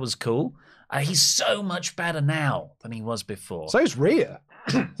thought that was cool. He's so much better now than he was before. So is Rhea.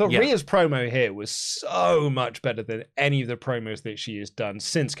 So Yeah. Rhea's promo here was so much better than any of the promos that she has done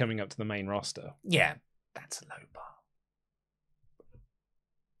since coming up to the main roster. Yeah, that's a low bar.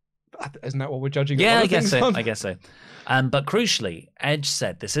 Isn't that what we're judging? Yeah, other I guess things so. on? I guess so. But crucially, Edge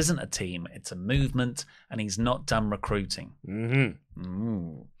said this isn't a team, it's a movement, and he's not done recruiting.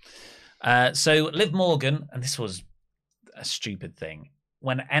 Mm-hmm. So Liv Morgan, and this was a stupid thing,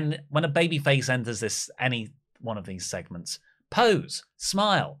 when a babyface enters any one of these segments, pose,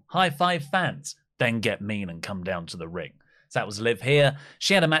 smile, high five fans, then get mean and come down to the ring. So that was Liv here.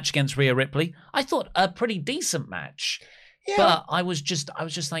 She had a match against Rhea Ripley. I thought a pretty decent match. Yeah. But I was just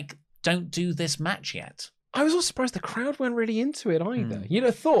like, don't do this match yet. I was also surprised the crowd weren't really into it either. You'd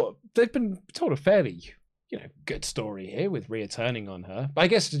have thought they've been told a fairly, good story here with Rhea turning on her. But I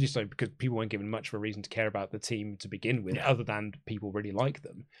guess it's just because people weren't given much of a reason to care about the team to begin with, other than people really like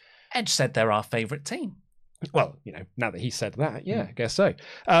them. Edge said they're our favourite team. Well, now that he said that, yeah, I guess so.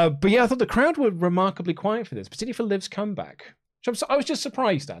 But yeah, I thought the crowd were remarkably quiet for this, particularly for Liv's comeback. Which I was just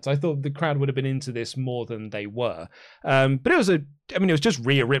surprised at. I thought the crowd would have been into this more than they were. But it was just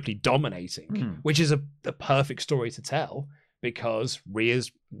Rhea Ripley dominating, which is the perfect story to tell because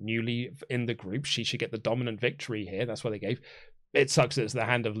Rhea's newly in the group. She should get the dominant victory here. That's why they gave. It sucks that it's the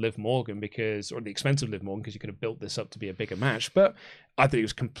hand of Liv Morgan or the expense of Liv Morgan because you could have built this up to be a bigger match. But I think it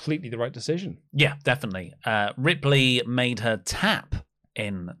was completely the right decision. Yeah, definitely. Ripley made her tap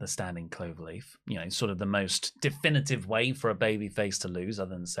in the standing cloverleaf, sort of the most definitive way for a babyface to lose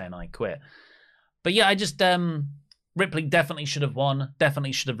other than saying I quit. But yeah, I just Ripley definitely should have won,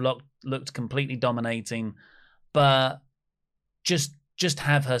 definitely should have looked completely dominating, but just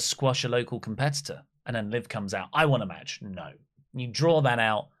have her squash a local competitor and then Liv comes out. I want a match. No. You draw that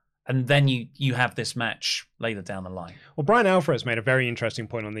out and then you have this match later down the line. Well, Brian Alvarez made a very interesting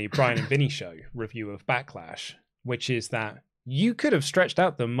point on the Brian and Vinny show review of Backlash, which is that you could have stretched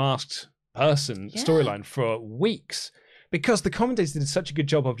out the masked person storyline for weeks because the commentators did such a good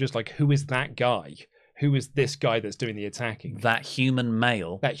job of just like, who is that guy? Who is this guy that's doing the attacking? That human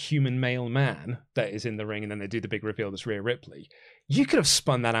male man that is in the ring, and then they do the big reveal that's Rhea Ripley. You could have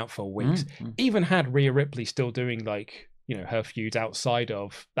spun that out for weeks, even had Rhea Ripley still doing her feuds outside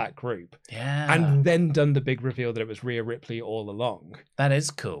of that group. Yeah. And then done the big reveal that it was Rhea Ripley all along. That is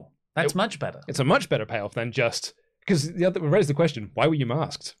cool. That's much better. It's a much better payoff than just... Because it raised the question, why were you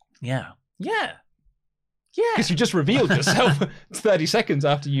masked? Yeah. Because you just revealed yourself 30 seconds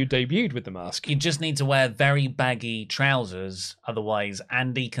after you debuted with the mask. You just need to wear very baggy trousers. Otherwise,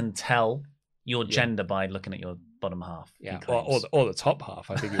 Andy can tell your gender by looking at your bottom half. Yeah, or the top half,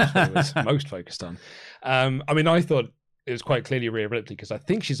 I think is what he was most focused on. I thought it was quite clearly Rhea Ripley because I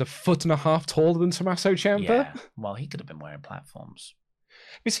think she's 1.5 feet taller than Tommaso Ciampa. Yeah. Well, he could have been wearing platforms.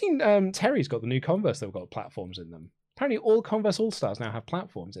 We've seen Terry's got the new Converse that have got platforms in them. Apparently all Converse All-Stars now have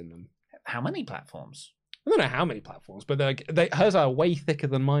platforms in them. How many platforms? I don't know how many platforms, but hers are way thicker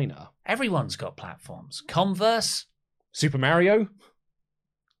than mine are. Everyone's got platforms. Converse? Super Mario?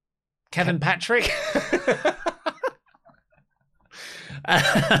 Kevin Patrick?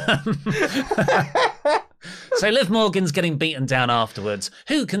 So Liv Morgan's getting beaten down afterwards.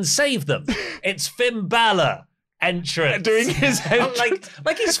 Who can save them? It's Finn Balor. Entrance. Doing his entrance.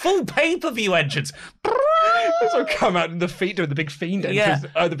 like his full pay-per-view entrance. So come out in the feet doing the big fiend entrance.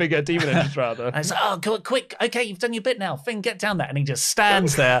 Yeah. The big demon entrance, rather. I was like, quick. Okay, you've done your bit now. Finn, get down there. And he just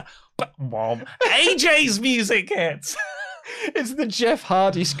stands there. AJ's music hits. It's the Jeff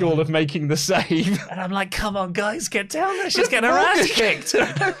Hardy school of making the save. And I'm like, come on, guys, get down there. She's getting her ass kicked.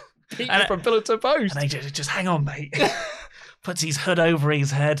 And from pillar to post. And AJ just hang on, mate. Puts his hood over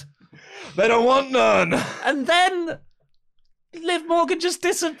his head. They don't want none. And then Liv Morgan just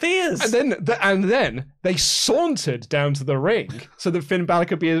disappears. And then they sauntered down to the ring so that Finn Balor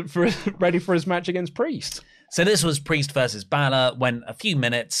could be ready for his match against Priest. So this was Priest versus Balor. Went a few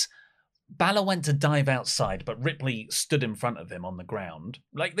minutes. Balor went to dive outside, but Ripley stood in front of him on the ground.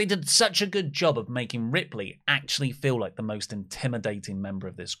 Like, they did such a good job of making Ripley actually feel like the most intimidating member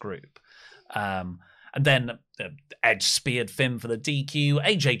of this group. And then Edge speared Finn for the DQ.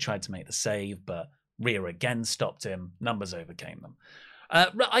 AJ tried to make the save, but Rhea again stopped him. Numbers overcame them.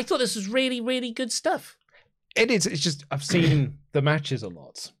 I thought this was really, really good stuff. It is. It's just, I've seen the matches a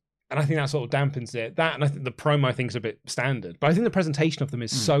lot. And I think that sort of dampens it. That, and I think the promo, I think, is a bit standard. But I think the presentation of them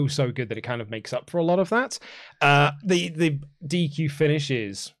is so good that it kind of makes up for a lot of that. The DQ finish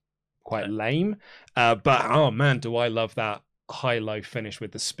is quite lame. But oh man, do I love that high-low finish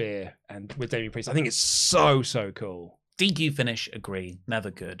with the spear and with Damian Priest. I think it's so cool. DQ finish, agree,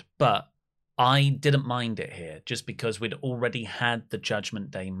 never good. But I didn't mind it here just because we'd already had the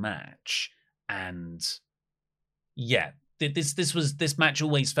Judgment Day match. And yeah, this match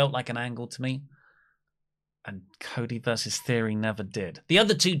always felt like an angle to me. And Cody versus Theory never did. The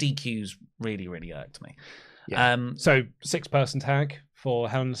other 2 DQs really, really irked me. Yeah. So 6-person tag for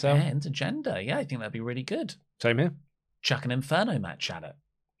Hell in a Cell? Yeah, intergender. Yeah, I think that'd be really good. Same here. Chuck an Inferno match at it.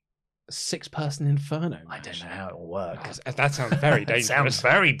 A 6-person Inferno match? I don't know how it'll work. That sounds very dangerous. Sounds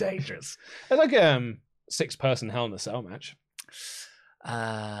very dangerous. It's like a 6-person Hell in a Cell match.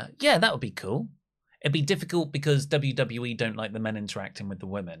 Yeah, that would be cool. It'd be difficult because WWE don't like the men interacting with the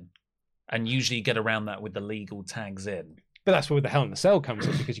women. And usually you get around that with the legal tags in. But that's where the Hell in a Cell comes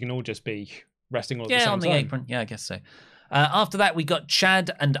in, because you can all just be wrestling all at the same time. Yeah, on the apron. Yeah, I guess so. After that, we got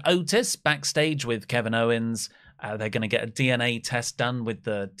Chad and Otis backstage with Kevin Owens. They're going to get a DNA test done with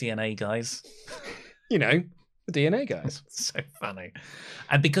the DNA guys. You know, the DNA guys. So funny.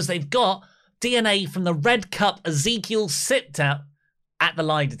 And because they've got DNA from the Red Cup Ezekiel sipped out at the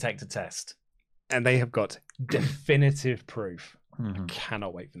lie detector test. And they have got definitive proof. Mm-hmm. I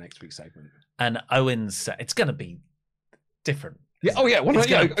cannot wait for next week's segment. And Owens said it's going to be different. Yeah. Oh, yeah. Well,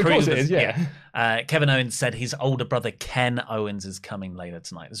 yeah, of course it is. Yeah. Kevin Owens said his older brother Ken Owens is coming later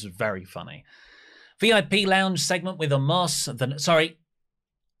tonight. This is very funny. VIP Lounge segment with Amos. The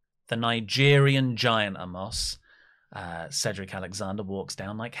Nigerian giant Amos. Cedric Alexander walks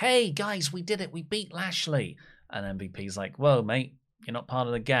down like, "Hey guys, we did it. We beat Lashley." And MVP's like, "Whoa, mate, you're not part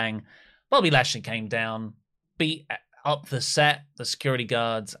of the gang." Bobby Lashley came down, beat up the set, the security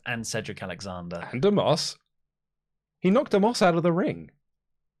guards, and Cedric Alexander. And Amos. He knocked Amos out of the ring.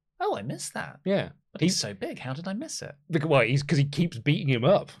 Oh, I missed that. Yeah. But he's so big. How did I miss it? Well, because he keeps beating him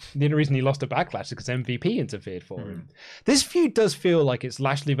up. The only reason he lost a Backlash is because MVP interfered for him. This feud does feel like it's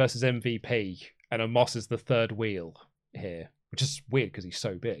Lashley versus MVP, and Amos is the third wheel here, which is weird because he's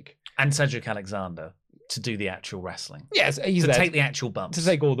so big. And Cedric Alexander to do the actual wrestling. Yes, he's to take the actual bumps. To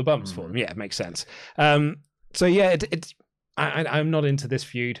take all the bumps for him. Yeah, it makes sense. So yeah, I'm not into this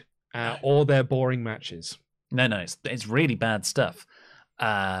feud or their boring matches. No, it's really bad stuff.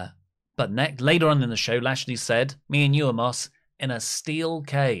 But later on in the show, Lashley said, "Me and you, Amos, in a steel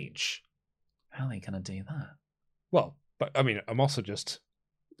cage." How are they going to do that? Well, but I mean, Amos will just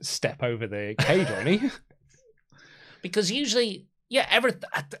step over the cage, won't he? Because usually,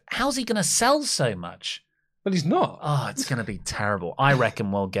 how's he going to sell so much? Well, he's not. Oh, it's going to be terrible. I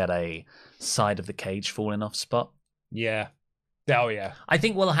reckon we'll get a side of the cage falling off spot. Yeah. Oh, yeah. I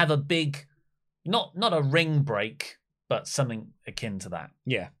think we'll have a big, not a ring break, but something akin to that.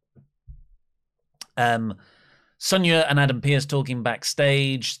 Yeah. Sonya and Adam Pearce talking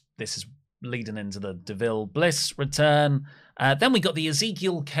backstage. This is leading into the DeVille Bliss return. Then we got the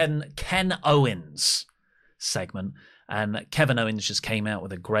Ezekiel Ken Owens segment. And Kevin Owens just came out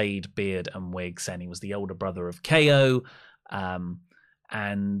with a greyed beard and wig, saying he was the older brother of KO.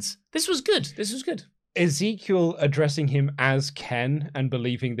 And this was good. Ezekiel addressing him as Ken and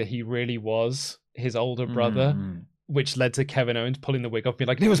believing that he really was his older brother, which led to Kevin Owens pulling the wig off, being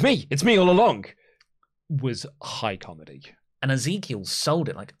like, "It was me. It's me all along," was high comedy. And Ezekiel sold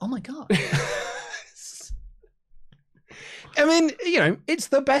it like, "Oh my God." I mean, it's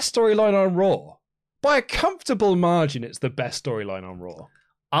the best storyline on Raw. By a comfortable margin, it's the best storyline on Raw.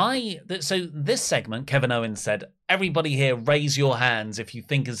 So this segment, Kevin Owens said, "Everybody here, raise your hands if you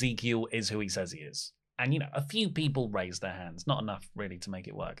think Ezekiel is who he says he is." And, a few people raised their hands. Not enough, really, to make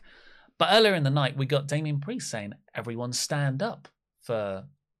it work. But earlier in the night, we got Damian Priest saying, "Everyone stand up for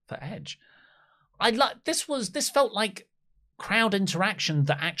Edge." This felt like crowd interaction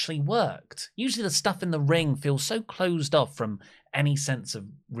that actually worked. Usually the stuff in the ring feels so closed off from any sense of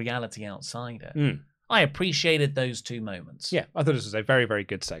reality outside it. I appreciated those 2 moments. Yeah, I thought this was a very, very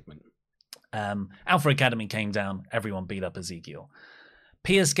good segment. Alpha Academy came down. Everyone beat up Ezekiel.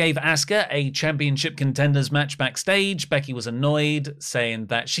 Pierce gave Asuka a championship contenders match backstage. Becky was annoyed, saying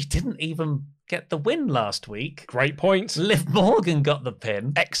that she didn't even get the win last week. Great point. Liv Morgan got the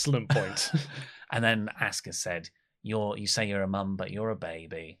pin. Excellent point. And then Asuka said, you say you're a mum, but you're a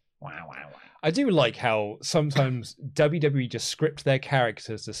baby. Wow. I do like how sometimes WWE just script their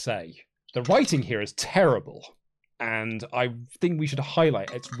characters to say, the writing here is terrible, and I think we should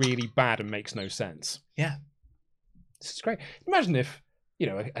highlight it's really bad and makes no sense. Yeah. This is great. Imagine if,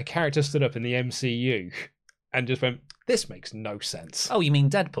 a character stood up in the MCU and just went, "This makes no sense." Oh, you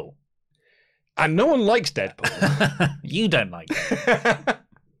mean Deadpool? And no one likes Deadpool. You don't like it.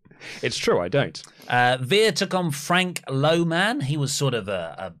 It's true, I don't. Veer took on Frank Lohman. He was sort of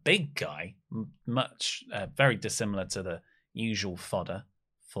a big guy, very dissimilar to the usual fodder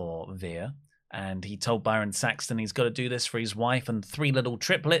for Veer. And he told Byron Saxton he's got to do this for his wife and 3 little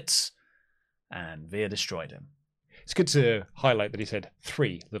triplets. And Veer destroyed him. It's good to highlight that he said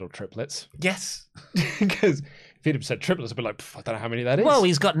 3 little triplets. Yes. Because if he'd have said triplets, I'd be like, I don't know how many that is. Well,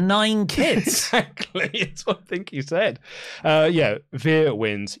 he's got 9 kids. Exactly. It's what I think he said. Veer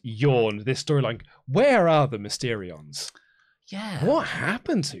wins. Yawn. This storyline. Where are the Mysterions? Yeah. What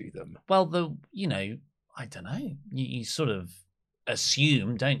happened to them? Well, I don't know. You sort of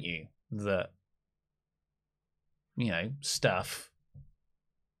assume, don't you, that, stuff...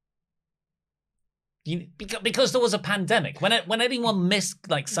 because there was a pandemic. When anyone missed,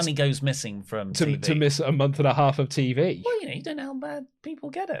 like Sonny goes missing from TV. To miss a month and a half of TV. Well, you don't know how bad people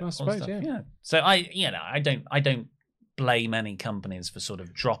get it. I suppose, yeah. So I don't blame any companies for sort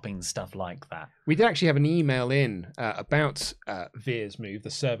of dropping stuff like that. We did actually have an email in about Veer's move,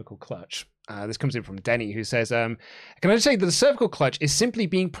 the cervical clutch. This comes in from Denny, who says, can I just say that the cervical clutch is simply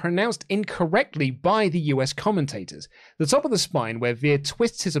being pronounced incorrectly by the US commentators. The top of the spine, where Veer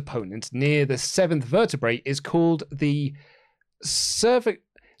twists his opponent near the 7th vertebrae, is called the so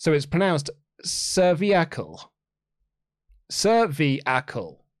it's pronounced cervical. Cervical.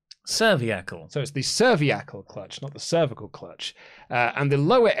 So it's the cervical clutch, not the cervical clutch. And the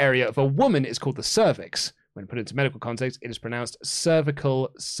lower area of a woman is called the cervix. When put into medical context, it is pronounced cervical.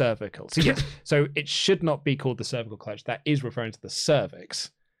 So yes, so it should not be called the cervical clutch. That is referring to the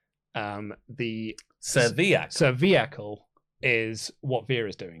cervix. The cervical is what Veer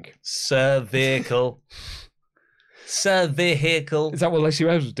is doing. Cervical. Cervical. Is that what Lacey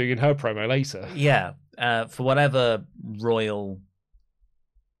Rose was doing in her promo later? Yeah, for whatever royal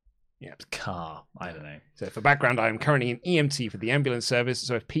car, I don't know. So for background, I am currently an EMT for the ambulance service,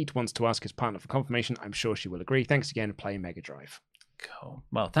 so if Pete wants to ask his partner for confirmation, I'm sure she will agree. Thanks again, play Mega Drive. Cool.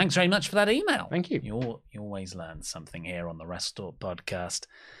 Well, thanks very much for that email. Thank you. You always learn something here on the Restore podcast.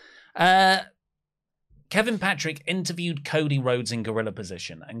 Kevin Patrick interviewed Cody Rhodes in gorilla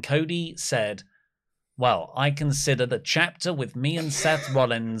position, and Cody said, well, I consider the chapter with me and Seth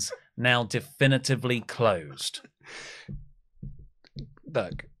Rollins now definitively closed.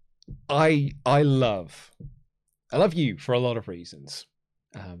 Look, I love you for a lot of reasons,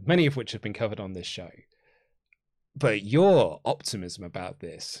 many of which have been covered on this show. But your optimism about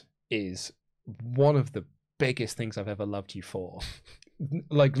this is one of the biggest things I've ever loved you for.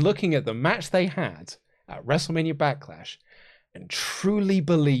 Like looking at the match they had at WrestleMania Backlash and truly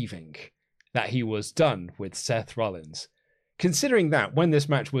believing that he was done with Seth Rollins. Considering that when this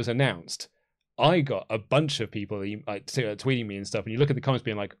match was announced, I got a bunch of people like tweeting me and stuff, and you look at the comments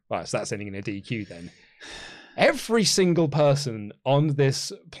being like, "Right, so that's ending in a DQ then." Every single person on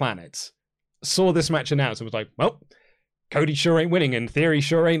this planet saw this match announced and was like, "Well, Cody sure ain't winning, and Theory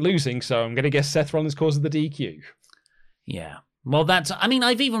sure ain't losing, so I'm going to guess Seth Rollins caused the DQ." Yeah. Well,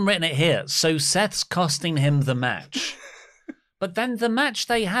 I've even written it here. So Seth's costing him the match. But then the match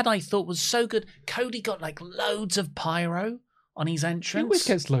they had, I thought, was so good. Cody got like loads of pyro on his entrance. He always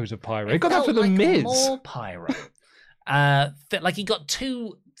gets loads of pyro. He got that for the Miz. More pyro. Like he got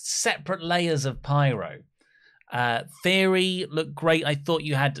 2 separate layers of pyro. Theory looked great. I thought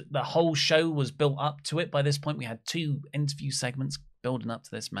you had the whole show was built up to it. By this point, we had 2 interview segments building up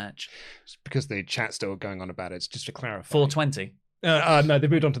to this match. It's because the chat's still going on about it. It's just to clarify. 420. No, they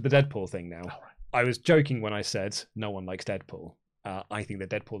moved on to the Deadpool thing now. Oh, right. I was joking when I said no one likes Deadpool. I think that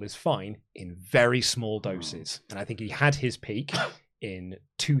Deadpool is fine in very small doses. And I think he had his peak in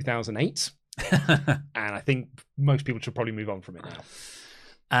 2008. And I think most people should probably move on from it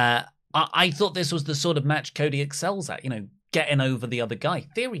now. I thought this was the sort of match Cody excels at, getting over the other guy.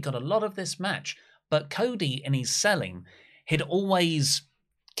 Theory got a lot of this match, but Cody in his selling, he'd always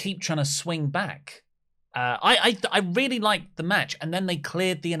keep trying to swing back. I really liked the match, and then they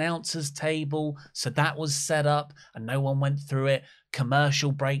cleared the announcers table, so that was set up, and no one went through it.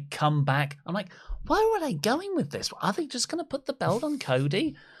 Commercial break, come back. I'm like, where are they going with this? Are they just going to put the belt on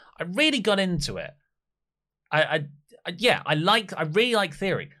Cody? I really got into it. I really like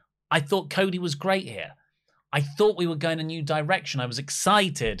Theory. I thought Cody was great here. I thought we were going a new direction. I was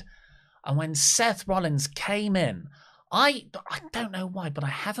excited, and when Seth Rollins came in, I don't know why, but I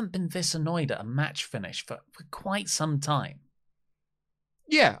haven't been this annoyed at a match finish for quite some time.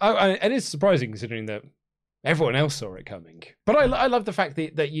 Yeah, it is surprising considering that everyone else saw it coming. But I love the fact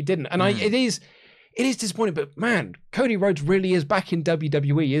that you didn't. And it is disappointing, but man, Cody Rhodes really is back in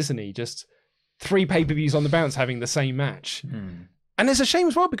WWE, isn't he? Just 3 pay-per-views on the bounce having the same match. And it's a shame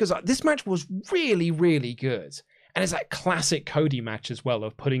as well because this match was really, really good. And it's that classic Cody match as well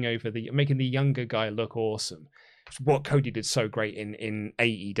of making the younger guy look awesome. It's what Cody did so great in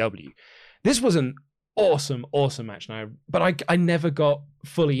AEW. This was an awesome match now, but I never got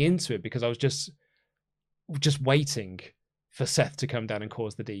fully into it because I was just waiting for Seth to come down and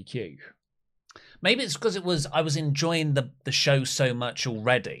cause the DQ. Maybe it's because I was enjoying the show so much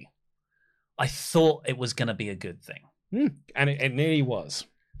already. I thought it was going to be a good thing. And it nearly was.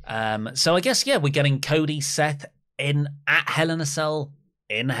 So I guess, we're getting Cody, Seth at Hell in a Cell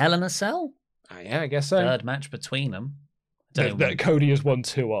in Hell in a Cell? Yeah, I guess so. Third match between them. That Cody has won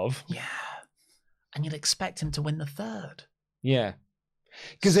 2 of. Yeah. And you'd expect him to win the third. Yeah.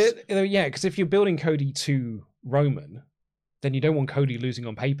 Because if you're building Cody to Roman, then you don't want Cody losing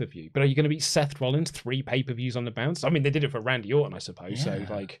on pay-per-view. But are you going to beat Seth Rollins 3 pay-per-views on the bounce? I mean, they did it for Randy Orton, I suppose. Yeah.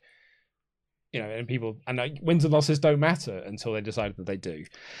 So, and wins and losses don't matter until they decide that they do.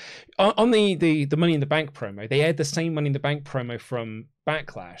 On the Money in the Bank promo, they aired the same Money in the Bank promo from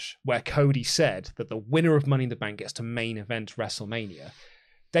Backlash, where Cody said that the winner of Money in the Bank gets to main event WrestleMania.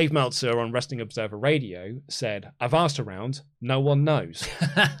 Dave Meltzer on Wrestling Observer Radio said, "I've asked around, no one knows."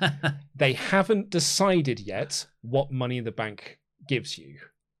 They haven't decided yet what Money in the Bank gives you,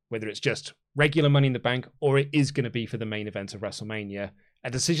 whether it's just regular Money in the Bank or it is going to be for the main event of WrestleMania. A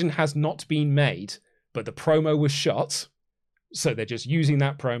decision has not been made, but the promo was shot, so they're just using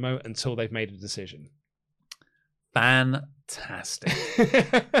that promo until they've made a decision. Fantastic.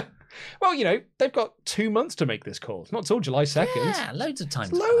 Well, they've got 2 months to make this call. It's not till July 2nd. Yeah, loads of time.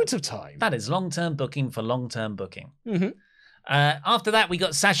 Loads of time. That is long-term booking for long-term booking. Mm-hmm. After that, we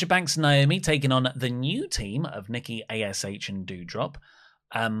got Sasha Banks and Naomi taking on the new team of Nikki, ASH, and Doudrop.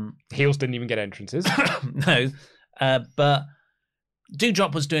 Heels didn't even get entrances. No, but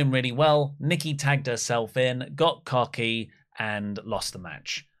Doudrop was doing really well. Nikki tagged herself in, got cocky, and lost the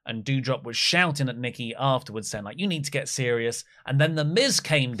match. And Doudrop was shouting at Nikki afterwards, saying, you need to get serious. And then The Miz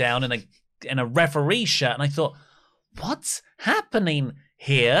came down in a referee shirt, and I thought, what's happening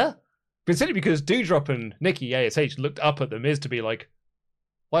here? But it's only because Doudrop and Nikki ASH looked up at The Miz to be like,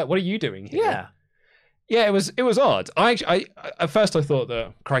 what are you doing here? Yeah. Yeah, it was odd. I at first I thought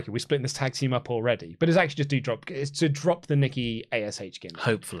that, crikey, we're splitting this tag team up already. But it's actually just Doudrop. It's to drop the Nikki ASH gimmick.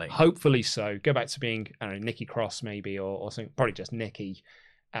 Hopefully so. Go back to being, I don't know, Nikki Cross maybe, or something, probably just Nikki.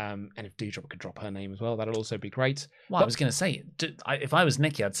 And if Doudrop could drop her name as well, that'll also be great. Well, I was going to say, if I was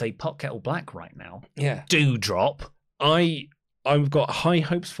Nikki, I'd say Pot Kettle Black right now. Yeah. Doudrop. I've got high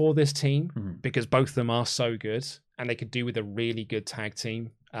hopes for this team because both of them are so good, and they could do with a really good tag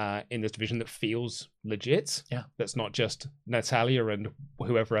team in this division that feels legit. Yeah. That's not just Natalya and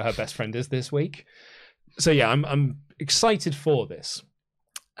whoever her best friend is this week. So yeah, I'm excited for this.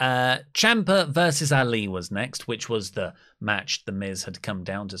 Ciampa versus Ali was next, which was the match The Miz had come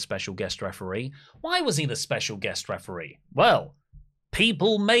down to special guest referee. Why was he the special guest referee? Well,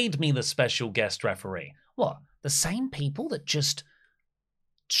 people made me the special guest referee. What? The same people that just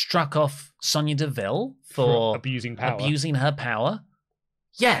struck off Sonya Deville for abusing her power?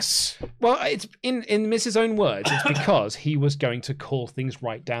 Yes. Well, it's in Miz's own words, it's because he was going to call things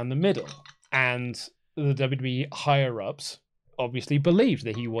right down the middle. And the WWE higher-ups obviously believed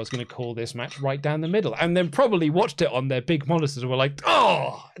that he was going to call this match right down the middle, and then probably watched it on their big monitors and were like,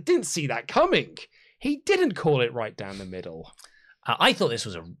 I didn't see that coming. He didn't call it right down the middle. I thought this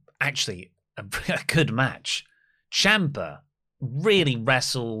was actually a good match. Ciampa really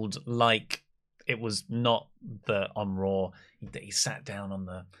wrestled like it was not on Raw. He sat down on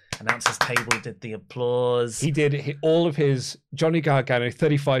the announcer's table, did the applause. He did all of his Johnny Gargano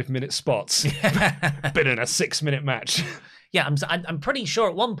 35-minute spots, but in a 6-minute match. Yeah, I'm pretty sure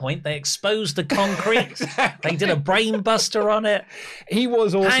at one point they exposed the concrete. Exactly. They did a brain buster on it. He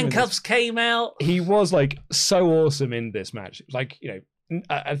was awesome. Handcuffs came out. He was so awesome in this match. An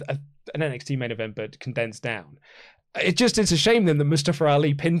NXT main event, but condensed down. It's a shame then that Mustafa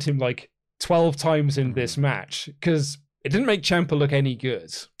Ali pinned him 12 times in this match because it didn't make Ciampa look any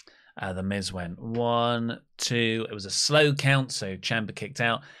good. The Miz went 1, 2. It was a slow count, so Ciampa kicked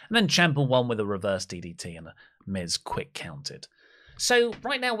out. And then Ciampa won with a reverse DDT and a Miz quick counted. So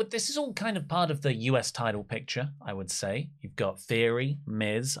right now, this is all kind of part of the US title picture, I would say. You've got Theory,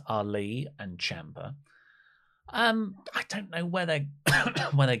 Miz, Ali, and Ciampa. I don't know where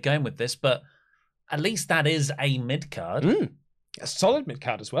they're going with this, but at least that is a mid-card. A solid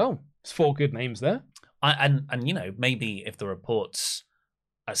mid-card as well. There's 4 good names there. And maybe if the reports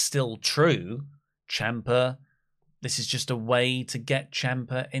are still true, Ciampa, this is just a way to get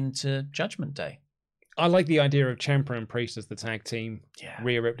Ciampa into Judgment Day. I like the idea of Ciampa and Priest as the tag team. Yeah.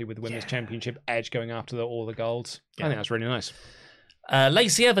 Rhea Ripley with the Women's Championship, Edge going after all the golds. Yeah. I think that's really nice.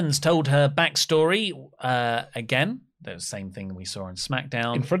 Lacey Evans told her backstory again. The same thing we saw on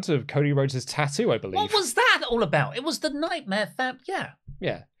SmackDown. In front of Cody Rhodes' tattoo, I believe. What was that all about? It was the Nightmare Family. Yeah.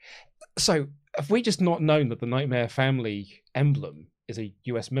 Yeah. So, have we just not known that the Nightmare Family emblem is a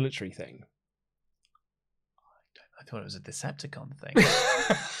US military thing? I thought it was a Decepticon thing.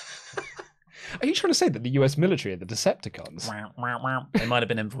 Are you trying to say that the US military are the Decepticons? They might have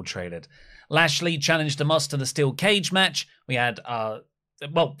been infiltrated. Lashley challenged Omos to the steel cage match. We had,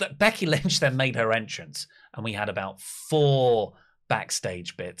 Becky Lynch then made her entrance, and we had about 4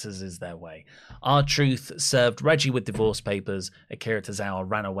 backstage bits, as is their way. R-Truth served Reggie with divorce papers. Akira Tozawa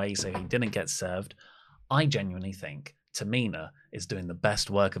ran away, so he didn't get served. I genuinely think Tamina is doing the best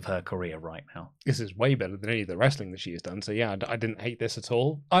work of her career right now. This is way better than any of the wrestling that she has done. So yeah, I didn't hate this at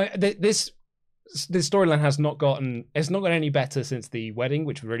all. This storyline has not gotten any better since the wedding,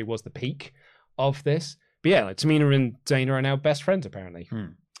 which really was the peak of this. But yeah, like Tamina and Dana are now best friends apparently.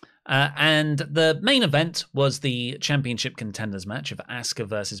 And the main event was the championship contenders match of Asuka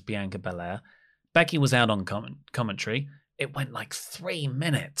versus Bianca Belair. Becky was out on commentary. It went like 3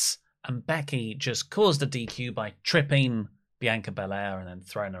 minutes, and Becky just caused a DQ by tripping Bianca Belair and then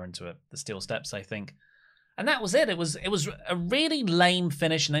throwing her into the steel steps, I think. And that was it. It was a really lame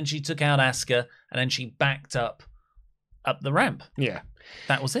finish, and then she took out Asuka, and then she backed up the ramp. Yeah.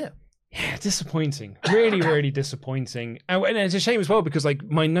 That was it. Yeah, disappointing. Really, really disappointing. And it's a shame as well, because like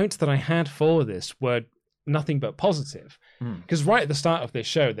my notes that I had for this were nothing but positive. Because right at the start of this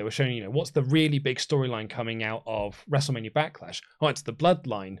show, they were showing, what's the really big storyline coming out of WrestleMania Backlash? Oh, it's the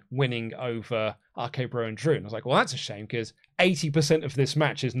Bloodline winning over RK Bro and Drew. And I was like, well, that's a shame, because 80% of this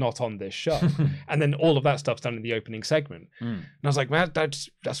match is not on this show. And then all of that stuff's done in the opening segment. And I was like, man, that's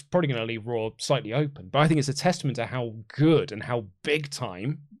probably going to leave Raw slightly open. But I think it's a testament to how good and how big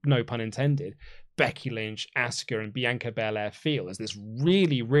time, no pun intended, Becky Lynch, Asuka, and Bianca Belair feel as this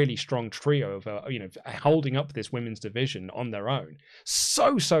really, really strong trio of, holding up this women's division on their own.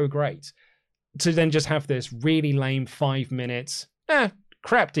 So great. To then just have this really lame 5 minutes,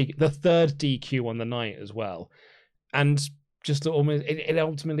 crap, the third DQ on the night as well. And just almost, it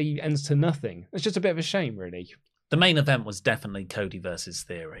ultimately ends to nothing. It's just a bit of a shame, really. The main event was definitely Cody versus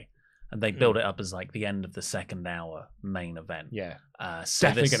Theory. And they built it up as like the end of the second hour main event. Yeah.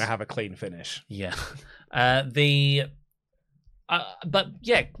 Definitely going to have a clean finish. Yeah. But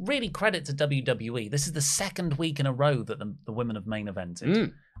yeah, really credit to WWE. This is the second week in a row that the women have main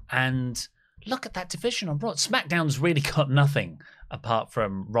evented. And look at that division on Raw. SmackDown's really got nothing apart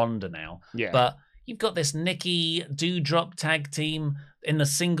from Ronda now. Yeah. But you've got this Nikki Doudrop tag team in the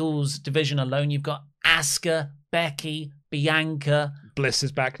singles division alone. You've got Asuka, Becky, Bianca. Bliss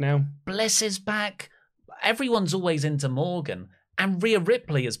is back now. Bliss is back. Everyone's always into Morgan. And Rhea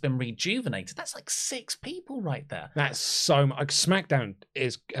Ripley has been rejuvenated. That's like 6 people right there. That's so much. SmackDown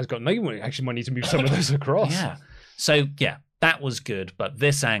has got no one. Actually might need to move some of those across. Yeah. So, yeah, that was good. But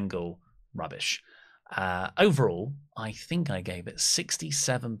this angle, rubbish. Overall, I think I gave it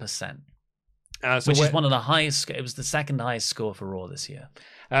 67%. Which is one of the highest. It was the second highest score for Raw this year.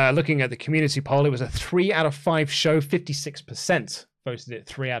 Looking at the community poll, it was a 3 out of 5 show. 56% voted it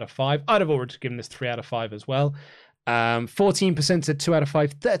 3 out of 5. I'd have already given this 3 out of 5 as well. 14% said 2 out of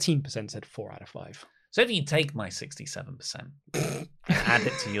 5. 13% said 4 out of 5. So if you take my 67%, add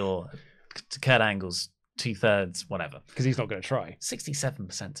it to Kurt Angle's 2/3, whatever, because he's not going to try.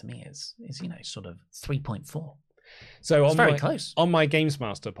 67% to me is sort of 3.4. So it's very close. On my Games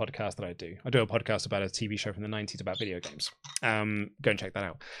Master podcast that I do a podcast about a TV show from the 90s about video games. Go and check that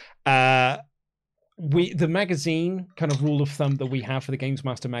out. The magazine kind of rule of thumb that we have for the Games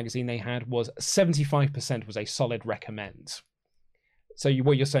Master magazine they had was 75% was a solid recommend. So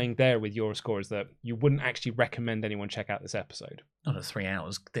what you're saying there with your score is that you wouldn't actually recommend anyone check out this episode. Not at 3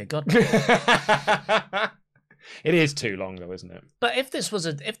 hours, dear God. It is too long though, isn't it? But if this was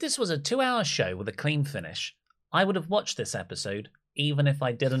a 2-hour show with a clean finish, I would have watched this episode, even if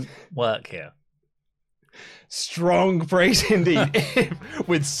I didn't work here. Strong praise indeed.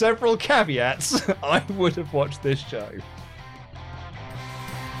 With several caveats, I would have watched this show.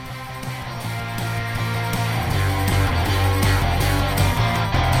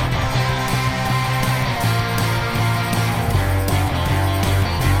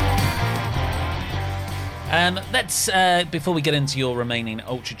 Let's, before we get into your remaining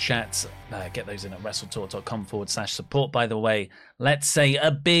Ultra Chats, get those in at WrestleTalk.com/support, by the way. Let's say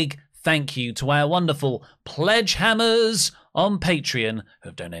a big thank you to our wonderful pledge hammers on Patreon who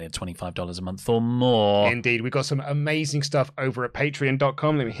have donated $25 a month or more. Indeed. We've got some amazing stuff over at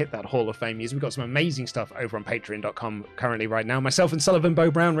patreon.com. Let me hit that Hall of Fame music. We've got some amazing stuff over on patreon.com currently right now. Myself and Sullivan Bo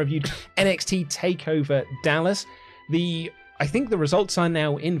Brown reviewed NXT TakeOver Dallas. I think the results are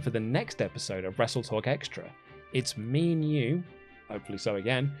now in for the next episode of Wrestle Talk Extra. It's me and you, hopefully so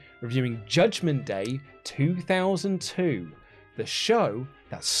again, reviewing Judgment Day 2002, the show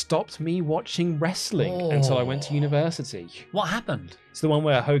that stopped me watching wrestling until I went to university. What happened? It's the one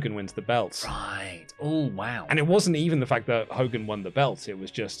where Hogan wins the belt. Right. Oh, wow. And it wasn't even the fact that Hogan won the belt, it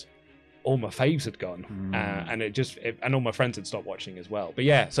was just all my faves had gone, and all my friends had stopped watching as well. But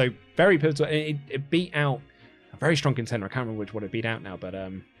yeah, so very pivotal. It beat out a very strong contender. I can't remember which one it beat out now, but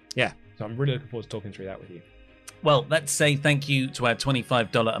yeah. So I'm really looking forward to talking through that with you. Well, let's say thank you to our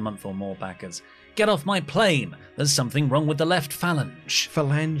 $25 a month or more backers. Get off my plane. There's something wrong with the left phalange.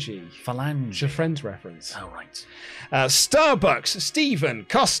 Phalange. Phalange. It's a Friends reference. Oh, right. Starbucks, Stephen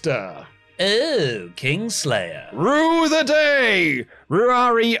Costa. Oh, Kingslayer. Rue the Day,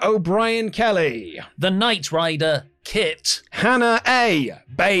 Ruari O'Brien Kelly. The Knight Rider, Kit. Hannah A,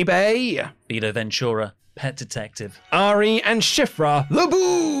 Baby. Vito Ventura, Pet Detective. Ari and Shifra, the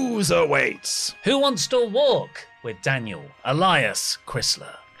booze awaits. Who Wants to Walk? With Daniel Elias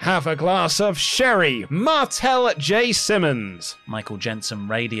Chrysler. Have a Glass of Sherry, Martell J. Simmons. Michael Jensen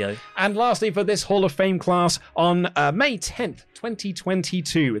Radio. And lastly, for this Hall of Fame class on May 10th,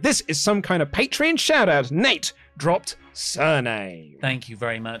 2022, this is some kind of Patreon shout-out. Nate dropped surname. Thank you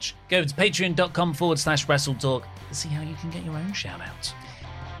very much. Go to patreon.com/WrestleTalk to see how you can get your own shout-out.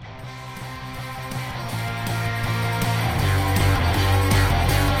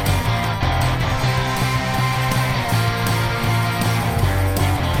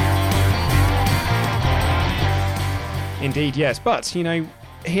 Indeed, yes. But, you know,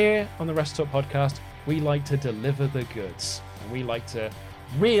 here on the Wrestle Talk podcast, we like to deliver the goods. And we like to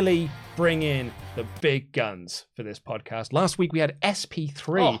really bring in the big guns for this podcast. Last week, we had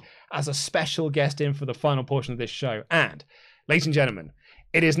SP3 as a special guest in for the final portion of this show. And, ladies and gentlemen,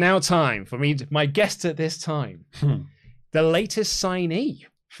 it is now time for me, my guest at this time, the latest signee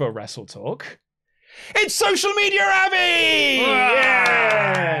for Wrestle Talk. It's Social Media Abby!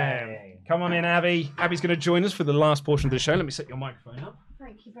 Yeah! Come on in, Abby. Abby's going to join us for the last portion of the show. Let me set your microphone up.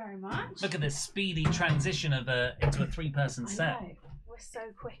 Thank you very much. Look at this speedy transition of into a three-person set. I know. We're so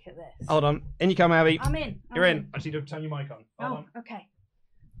quick at this. Hold on. In you come, Abby. I'm in. You're in. I just need to turn your mic on. Hold on. Okay.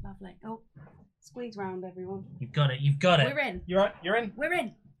 Lovely. Oh, squeeze round, everyone. You've got it. You've got it. We're in. You're right. You're in. We're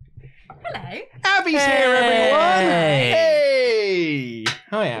in. Hello. Abby's here, everyone. Hey.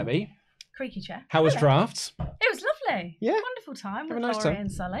 Hi, Abby. Creaky chair. How was Hello. drafts? It was lovely. Yeah. Wonderful time Have with a nice Laurie time.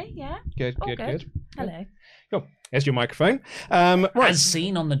 and Sully. Yeah. Good, All good. Hello. Cool. There's your microphone. Right. As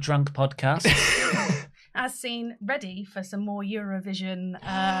seen on the Drunk podcast. As seen, ready for some more Eurovision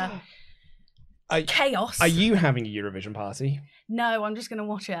chaos. Are you having a Eurovision party? No, I'm just going to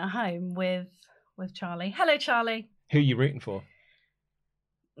watch it at home with Charlie. Hello, Charlie. Who are you rooting for?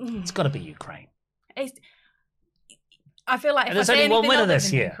 It's got to be Ukraine. I feel like if There's I say only one anything winner other this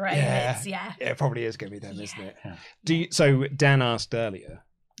than year. Ukraine, Yeah. yeah. It probably is going to be them, isn't it? Yeah. So Dan asked earlier,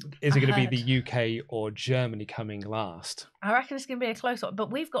 is it going to be heard. the UK or Germany coming last? I reckon it's going to be a close one,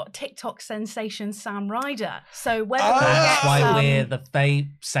 but we've got TikTok sensation Sam Ryder. So whether That's we'll get why we're the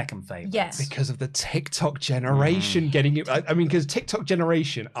second favourites. Yes. Because of the TikTok generation getting it. I mean, because TikTok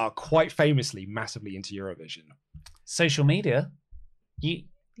generation are quite famously massively into Eurovision. Social media. yeah.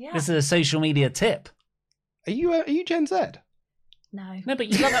 This is a social media tip. Are you Gen Z? No. No, but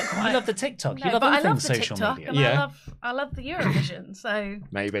you love the TikTok. No, you love but all I love things the social TikTok media. and Yeah. I love the Eurovision. So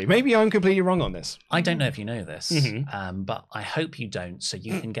Maybe I'm completely wrong on this. I don't know if you know this, Mhm. but I hope you don't, so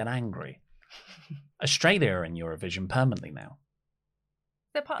you can get angry. Australia are in Eurovision permanently now.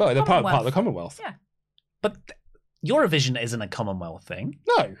 they're part, Oh, of, they're the part of the Commonwealth. Commonwealth. Yeah. But Eurovision isn't a Commonwealth thing.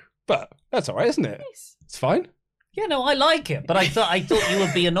 No, but that's all right, isn't it? Yes. It's fine. Yeah, no, I like it, but I thought you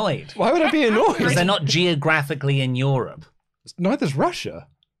would be annoyed. Why would I be annoyed? Because they're not geographically in Europe. Neither's Russia.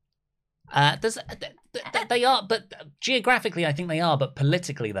 They are, but geographically I think they are, but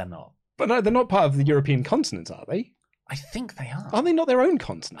politically they're not. But no, they're not part of the European continent, are they? I think they are. Are they not their own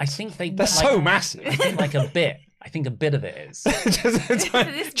continent? I think They're like, so massive. I think like a bit. I think a bit of it is.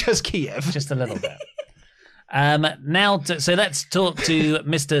 just Kiev. Just a little bit. So let's talk to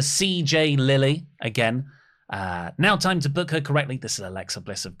Mr. CJ Lilly again. Now time to book her correctly. This is Alexa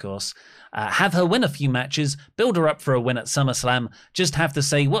Bliss, of course. Have her win a few matches, build her up for a win at SummerSlam. Just have to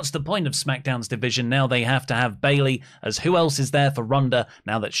say, what's the point of SmackDown's division now they have to have Bayley, as who else is there for Ronda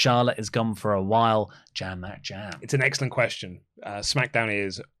now that Charlotte is gone for a while? Jam that jam. It's an excellent question. SmackDown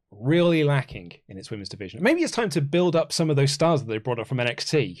is really lacking in its women's division. Maybe it's time to build up some of those stars that they brought up from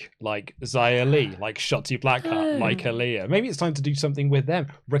NXT, like Xia Li, like Shotzi Blackheart, like Aaliyah. Maybe it's time to do something with them.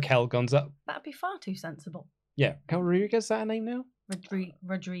 Raquel Gonzalez. That'd be far too sensible. Yeah, Raquel Rodriguez, is that her name now?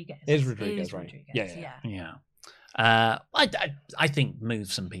 Rodriguez. It is Rodriguez, right? Rodriguez, Yeah. Yeah. I think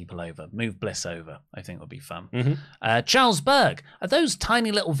move some people over. Move Bliss over. I think would be fun. Charles Berg, are those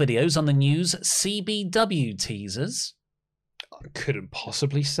tiny little videos on the news CBW teasers? I couldn't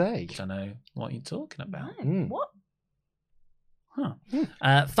possibly say. Don't know what you're talking about. What?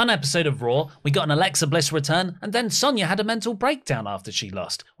 Fun episode of Raw. We got an Alexa Bliss return, and then Sonya had a mental breakdown after she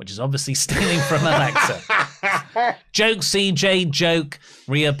lost, which is obviously stealing from Alexa. Joke CJ, joke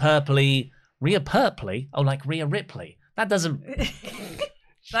Rhea Purpley. Oh, like Rhea Ripley. That doesn't.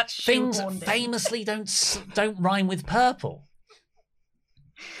 That's things shoehorned in. famously don't rhyme with purple.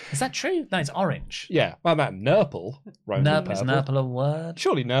 Is that true? No, it's orange. Yeah, well, that Nurple rhymes with Is purple. Nurple a word?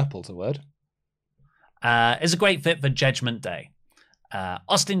 Surely Nurple's a word. Is a great fit for Judgment Day.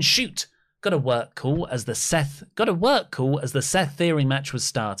 Austin Shoot got a work call as the Seth Theory match was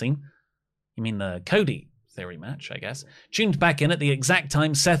starting. You mean the Cody Theory match, I guess. Tuned back in at the exact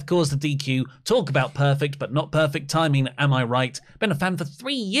time Seth caused the DQ. Talk about perfect but not perfect timing, am I right? Been a fan for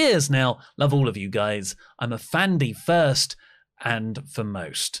 3 years now. Love all of you guys. I'm a Fandy first and for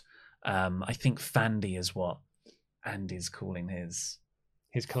most. I think Fandy is what Andy's calling his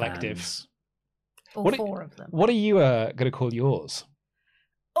collective. fans. All four of them. What are you going to call yours?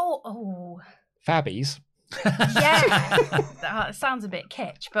 Oh. Fabbies. Yeah. That sounds a bit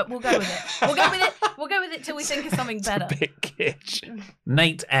kitsch, but we'll go with it. We'll go with it till we think of something better. A bit kitsch.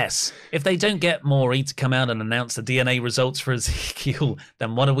 Nate S. If they don't get Maury to come out and announce the DNA results for Ezekiel,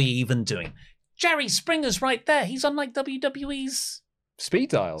 then what are we even doing? Jerry Springer's right there. He's on like WWE's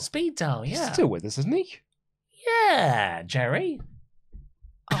Speed dial. Yeah. He's still with us, isn't he? Yeah, Jerry.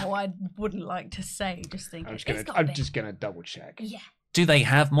 Oh, I wouldn't like to say. I'm just gonna double check. Yeah. Do they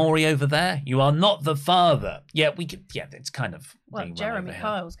have Maury over there? You are not the father. Yeah, we could. Yeah, it's kind of. Well, being run Jeremy over here.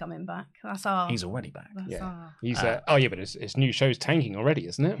 Kyle's coming back. That's our. He's already back. He's. Oh yeah, but his new show's tanking already,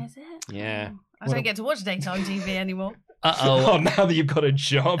 isn't it? Is it? Yeah. I don't get to watch daytime TV anymore. Uh-oh. Oh, now that you've got a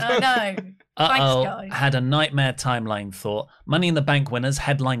job. I know. Uh-oh. Thanks, guys. Had a nightmare timeline thought. Money in the Bank winners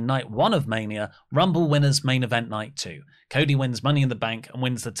headline night 1 of Mania. Rumble winners main event night 2. Cody wins Money in the Bank and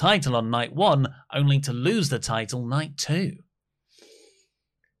wins the title on night 1, only to lose the title night 2.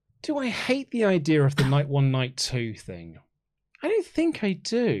 Do I hate the idea of the night 1, night 2 thing? I don't think I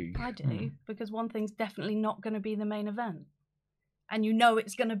do. I do, because one thing's definitely not going to be the main event. And you know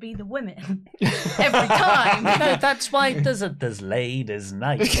it's going to be the women every time. No, that's why there's ladies'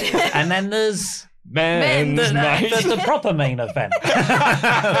 night, and then there's men's night, the proper main event,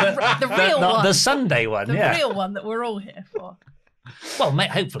 the real one, the Sunday one, the real one that we're all here for. Well,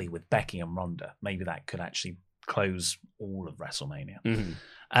 hopefully with Becky and Ronda, maybe that could actually close all of WrestleMania.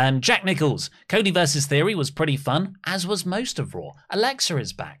 Jack Nichols, Cody versus Theory was pretty fun, as was most of Raw. Alexa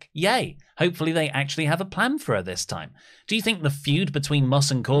is back. Yay. Hopefully they actually have a plan for her this time. Do you think the feud between Moss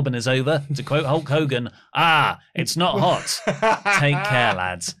and Corbin is over? To quote Hulk Hogan, it's not hot. Take care,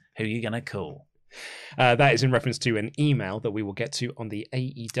 lads. Who are you going to call? That is in reference to an email that we will get to on the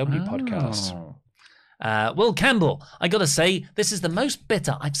AEW podcast. Will Campbell, I got to say, this is the most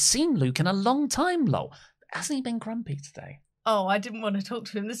bitter I've seen Luke in a long time, lol. Hasn't he been grumpy today? Oh, I didn't want to talk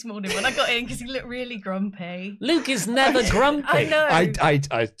to him this morning when I got in because he looked really grumpy. Luke is never grumpy. I know.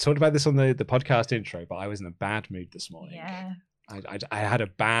 I talked about this on the podcast intro, but I was in a bad mood this morning. Yeah. I had a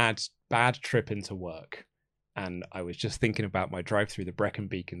bad trip into work, and I was just thinking about my drive through the Brecon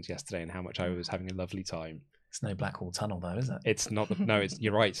Beacons yesterday and how much I was having a lovely time. It's no Blackwall Tunnel, though, is it? It's not.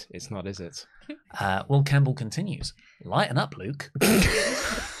 You're right. It's not, is it? Will Campbell continues. Lighten up, Luke.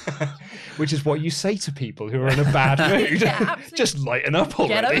 Which is what you say to people who are in a bad mood. Yeah, just lighten up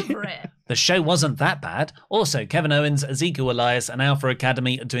already. Get over it. The show wasn't that bad. Also, Kevin Owens, Ezekiel Elias, and Alpha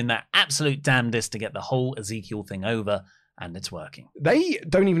Academy are doing their absolute damnedest to get the whole Ezekiel thing over, and it's working. They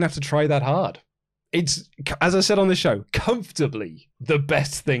don't even have to try that hard. It's, as I said on the show, comfortably the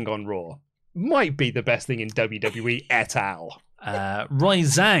best thing on Raw. Might be the best thing in WWE et al. Roy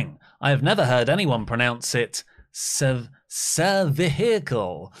Zhang. I have never heard anyone pronounce it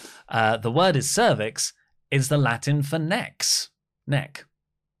cervical. The word is cervix, is the Latin for neck.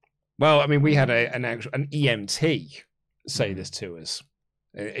 Well, I mean, we had an EMT say this to us.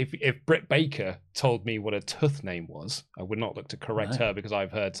 If Britt Baker told me what a tooth name was, I would not look to correct her because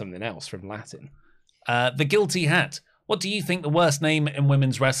I've heard something else from Latin. The Guilty Hat. What do you think the worst name in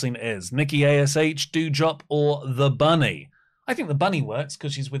women's wrestling is? Nikki ASH, Doudrop, or The Bunny? I think The Bunny works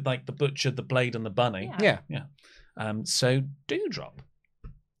because she's with like the Butcher, the Blade, and the Bunny. Yeah. So Doudrop.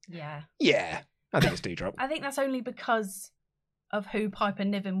 Yeah. Yeah. I think it's Doudrop. I think that's only because of who Piper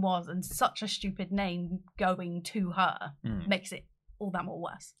Niven was, and such a stupid name going to her makes it all that more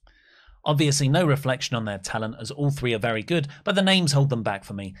worse. Obviously, no reflection on their talent, as all three are very good, but the names hold them back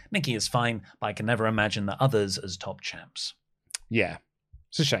for me. Nikki is fine, but I can never imagine the others as top champs. Yeah,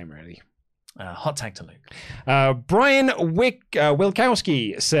 it's a shame, really. Hot tag to Luke. Brian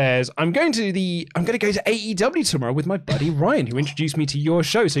Wilkowski says, I'm going to go to AEW tomorrow with my buddy Ryan, who introduced me to your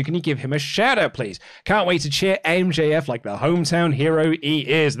show. So can you give him a shout out, please? Can't wait to cheer MJF like the hometown hero he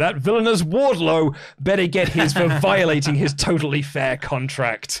is. That villainous Wardlow better get his for violating his totally fair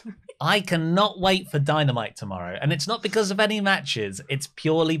contract. I cannot wait for Dynamite tomorrow, and it's not because of any matches. It's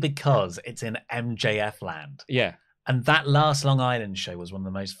purely because it's in MJF land. Yeah. And that last Long Island show was one of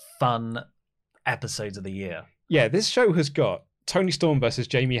the most fun episodes of the year. Yeah, this show has got Tony Storm versus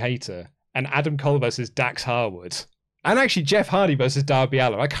Jamie Hayter and Adam Cole versus Dax Harwood. And actually Jeff Hardy versus Darby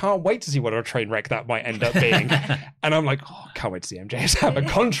Allin. I can't wait to see what a train wreck that might end up being. And I'm like, can't wait to see MJF have a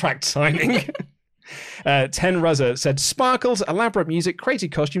contract signing. Ten Ruzza said, sparkles, elaborate music, crazy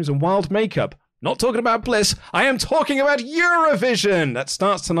costumes, and wild makeup. Not talking about Bliss. I am talking about Eurovision. That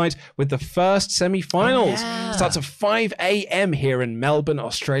starts tonight with the first semi-finals. Starts at 5 a.m. here in Melbourne,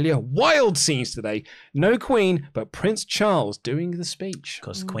 Australia. Wild scenes today. No Queen, but Prince Charles doing the speech. Of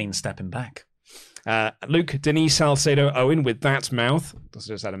course, the Queen's stepping back. Luke, Denise Salcedo Owen with that mouth. I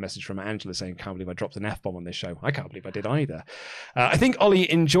just had a message from Angela saying, can't believe I dropped an F-bomb on this show. I can't believe I did either. I think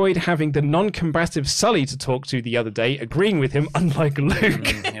Ollie enjoyed having the non-combative Sully to talk to the other day, agreeing with him, unlike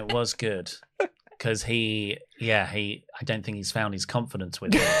Luke. It was good. Because I don't think he's found his confidence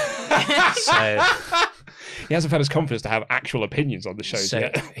with it. So he hasn't found his confidence to have actual opinions on the shows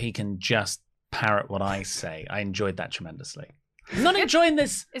yet. He can just parrot what I say. I enjoyed that tremendously. I'm not enjoying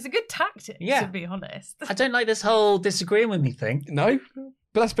this. It's a good tactic, to be honest. I don't like this whole disagreeing with me thing. No,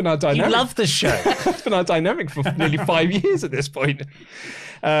 but that's been our dynamic. You love the show. That's been our dynamic for nearly 5 years at this point.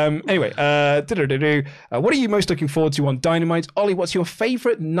 Anyway, what are you most looking forward to on Dynamite? Ollie, what's your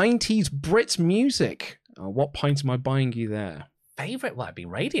favourite 90s Brit music? What pint am I buying you there? Favourite? Well, it'd be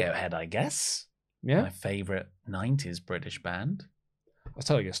Radiohead, I guess. Yeah. My favourite 90s British band. I was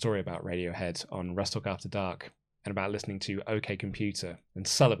telling you a story about Radiohead on Rest Talk After Dark and about listening to OK Computer, and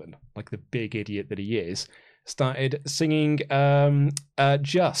Sullivan, like the big idiot that he is, started singing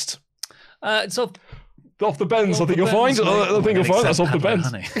Just. It's off the bends, I think you'll find. I think you'll find that's off the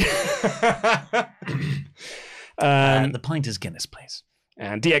bends. The pint is Guinness, please.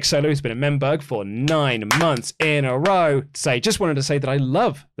 And DX Solo, who's been at Memberg for 9 months in a row, just wanted to say that I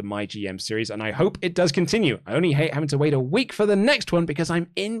love the My GM series and I hope it does continue. I only hate having to wait a week for the next one because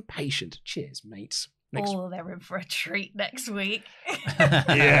I'm impatient. Cheers, mates. They're in for a treat next week.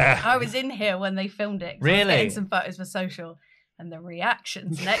 Yeah. I was in here when they filmed it. Really? I was getting some photos for social, and the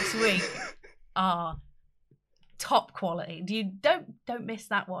reactions next week are top quality. Don't miss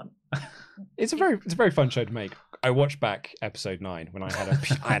that one. It's a very fun show to make. I watched back episode 9 when I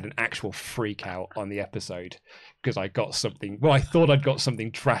had an actual freak out on the episode because I got something. Well, I thought I'd got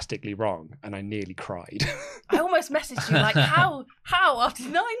something drastically wrong, and I nearly cried. I almost messaged you like, how after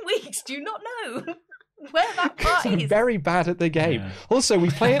 9 weeks do you not know where that part I'm is? very bad at the game. Yeah. Also, we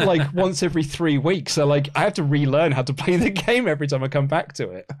play it like once every 3 weeks, so like I have to relearn how to play the game every time I come back to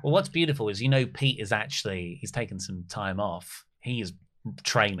it. Well, what's beautiful is Pete is he's taken some time off. He is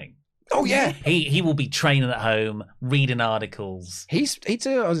training. Oh yeah, he will be training at home, reading articles. He's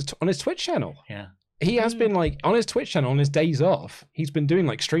on his Twitch channel. Yeah, he has been like on his Twitch channel on his days off. He's been doing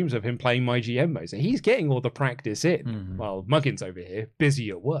like streams of him playing My GM mode. So he's getting all the practice in. While Muggins over here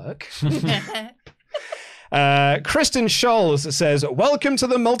busy at work. Kristen Scholes says, welcome to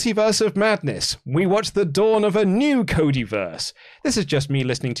the multiverse of madness. We watch the dawn of a new Codyverse. This is just me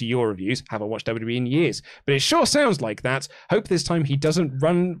listening to your reviews. Haven't watched WWE in years, but it sure sounds like that. Hope this time he doesn't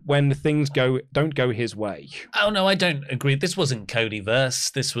run when things don't go his way. Oh no, I don't agree. This wasn't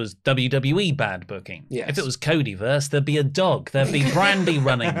Codyverse. This was WWE bad booking. Yes. If it was Codyverse, there'd be a dog. There'd be Brandy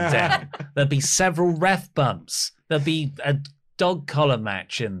running down. There'd be several ref bumps. There'd be a dog collar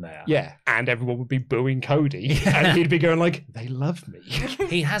match in there. Yeah, and everyone would be booing Cody, and he'd be going like, they love me.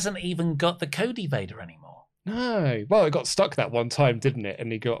 He hasn't even got the Cody Vader anymore. No. Well, it got stuck that one time, didn't it?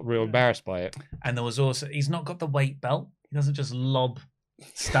 And he got real embarrassed by it. And there was also, he's not got the weight belt. He doesn't just lob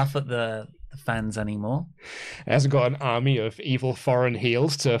stuff at the fans anymore. He hasn't got an army of evil foreign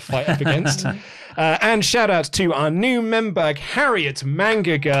heels to fight up against. And shout out to our new member, Harriet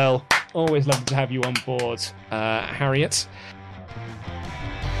Manga Girl. Always lovely to have you on board, Harriet.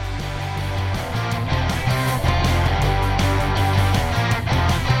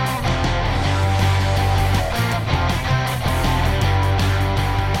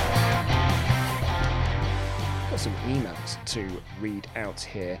 Some emails. to read out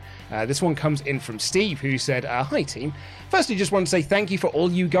here. This one comes in from Steve, who said, "Hi team. Firstly, just want to say thank you for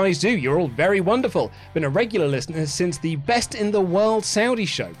all you guys do. You're all very wonderful. Been a regular listener since the Best in the World Saudi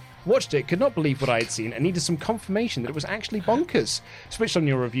show. Watched it, could not believe what I had seen, and needed some confirmation that it was actually bonkers. Switched on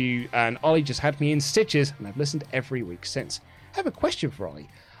your review, and Ollie just had me in stitches, and I've listened every week since. I have a question for Ollie.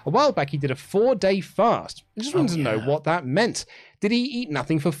 A while back, he did a 4-day fast. I just wanted to know what that meant. Did he eat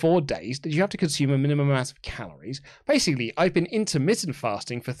nothing for 4 days? Did you have to consume a minimum amount of calories? Basically, I've been intermittent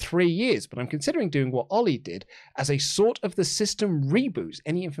fasting for 3 years, but I'm considering doing what Ollie did as a sort of the system reboot.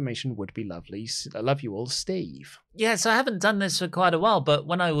 Any information would be lovely. I love you all, Steve." Yeah, so I haven't done this for quite a while, but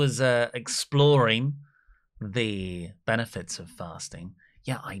when I was exploring the benefits of fasting,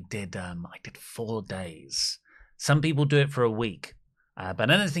 yeah, I did 4 days. Some people do it for a week.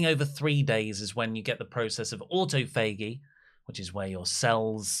 But anything over 3 days is when you get the process of autophagy, which is where your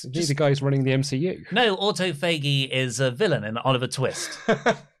cells... These are the guys running the MCU. No, autophagy is a villain in Oliver Twist.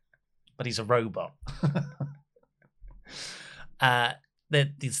 But he's a robot.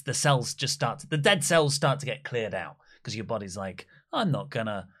 The cells just start... The dead cells start to get cleared out because your body's like, I'm not going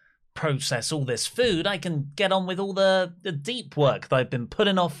to process all this food. I can get on with all the deep work that I've been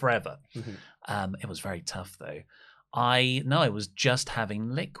putting off forever. Mm-hmm. It was very tough, though. I was just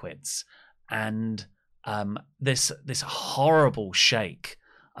having liquids, and this horrible shake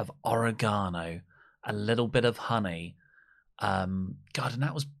of oregano, a little bit of honey, and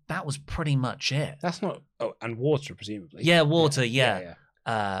that was pretty much it. That's not and water presumably. Yeah, water. Yeah.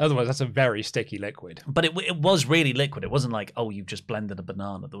 Otherwise, that's a very sticky liquid. But it was really liquid. It wasn't like, oh, you've just blended a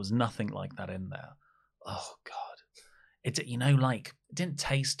banana. There was nothing like that in there. Oh God, it didn't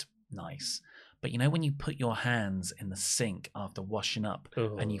taste nice. But when you put your hands in the sink after washing up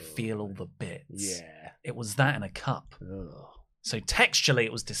and you feel all the bits? Yeah. It was that in a cup. So texturally,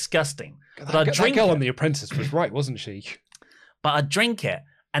 it was disgusting. But I'd drink that girl on The Apprentice was right, wasn't she? But I'd drink it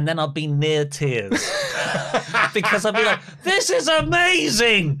and then I'd be near tears. Because I'd be like, this is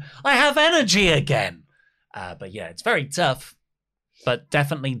amazing. I have energy again. But yeah, it's very tough. But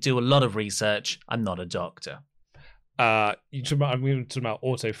definitely do a lot of research. I'm not a doctor. I'm talking about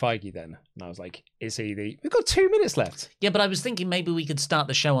autophagy then. And I was like, we've got 2 minutes left. Yeah, but I was thinking maybe we could start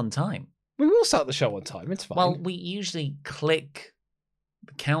the show on time. We will start the show on time. It's fine. Well, we usually click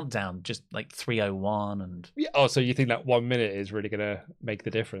the countdown just like 3:01 and... Yeah. Oh, so you think that 1 minute is really going to make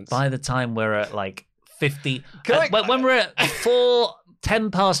the difference? By the time we're at like 50... when we're at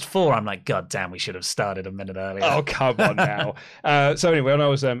 10 past 4, I'm like, God damn, we should have started a minute earlier. Oh, come on now. So anyway, when I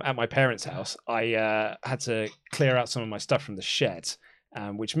was at my parents' house, I had to clear out some of my stuff from the shed,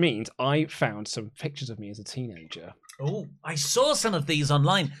 which means I found some pictures of me as a teenager. Oh, I saw some of these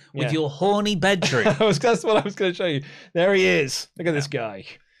online with your horny bedroom. That's what I was going to show you. There he is. Look at this guy.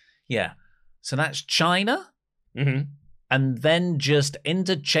 Yeah. So that's China. Mm-hmm. And then just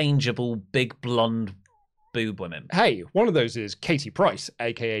interchangeable big blonde boob women. Hey, one of those is Katie Price,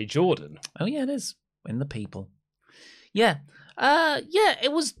 aka Jordan. Oh yeah, it is. In the people. Yeah.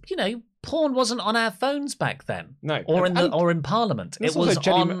 It was, porn wasn't on our phones back then. No. Or in Parliament. It was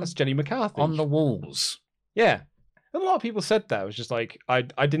that's Jenny McCarthy. On the walls. Yeah. And a lot of people said that. It was just like, I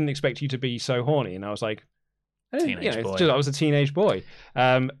didn't expect you to be so horny. And I was like, boy. I was a teenage boy.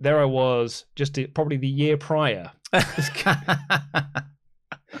 There I was probably the year prior.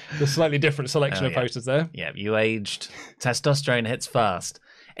 The slightly different selection of posters there. Yeah, you aged. Testosterone hits fast.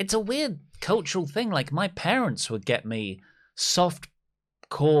 It's a weird cultural thing. Like, my parents would get me soft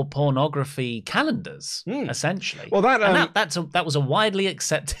core pornography calendars, essentially. Well, that was a widely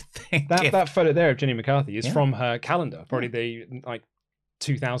accepted thing. That photo there of Jenny McCarthy is from her calendar, probably the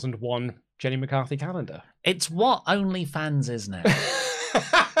 2001 Jenny McCarthy calendar. It's what OnlyFans is now.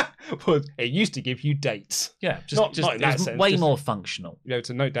 Well, it used to give you dates. Yeah, not in that sense. Way more functional.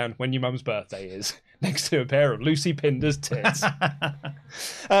 To note down when your mum's birthday is next to a pair of Lucy Pinder's tits.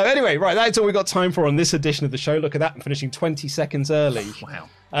 Anyway, right, that's all we got time for on this edition of the show. Look at that, I'm finishing 20 seconds early.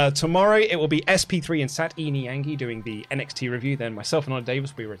 Wow. Tomorrow it will be SP3 and Sat Iniangi doing the NXT review. Then myself and Anna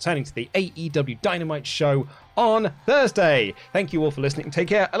Davis will be returning to the AEW Dynamite show on Thursday. Thank you all for listening. Take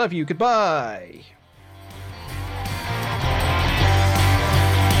care. I love you. Goodbye.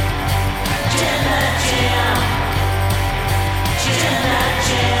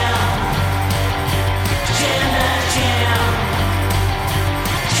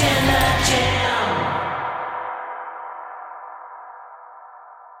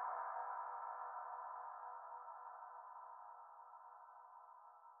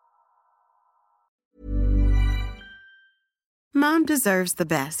 Mom deserves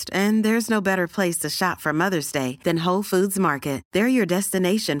the best, and there's no better place to shop for Mother's Day than Whole Foods Market. They're your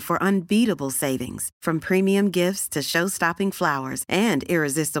destination for unbeatable savings, from premium gifts to show-stopping flowers and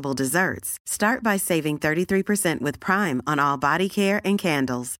irresistible desserts. Start by saving 33% with Prime on all body care and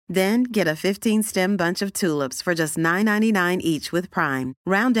candles. Then get a 15-stem bunch of tulips for just $9.99 each with Prime.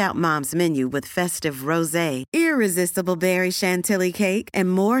 Round out Mom's menu with festive rosé, irresistible berry chantilly cake,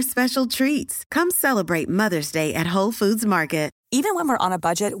 and more special treats. Come celebrate Mother's Day at Whole Foods Market. Even when we're on a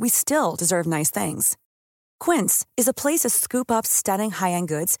budget, we still deserve nice things. Quince is a place to scoop up stunning high-end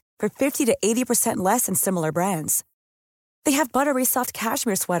goods for 50 to 80% less than similar brands. They have buttery soft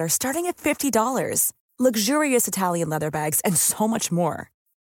cashmere sweaters starting at $50, luxurious Italian leather bags, and so much more.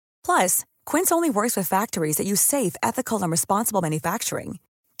 Plus, Quince only works with factories that use safe, ethical, and responsible manufacturing.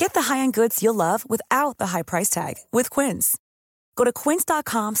 Get the high-end goods you'll love without the high price tag with Quince. Go to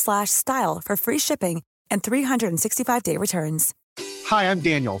quince.com/style for free shipping and 365-day returns. Hi, I'm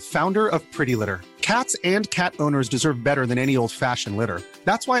Daniel, founder of Pretty Litter. Cats and cat owners deserve better than any old-fashioned litter.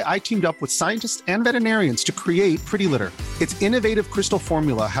 That's why I teamed up with scientists and veterinarians to create Pretty Litter. Its innovative crystal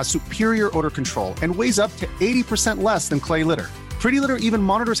formula has superior odor control and weighs up to 80% less than clay litter. Pretty Litter even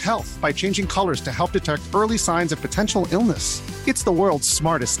monitors health by changing colors to help detect early signs of potential illness. It's the world's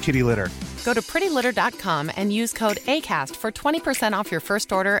smartest kitty litter. Go to prettylitter.com and use code ACAST for 20% off your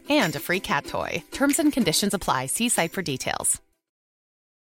first order and a free cat toy. Terms and conditions apply. See site for details.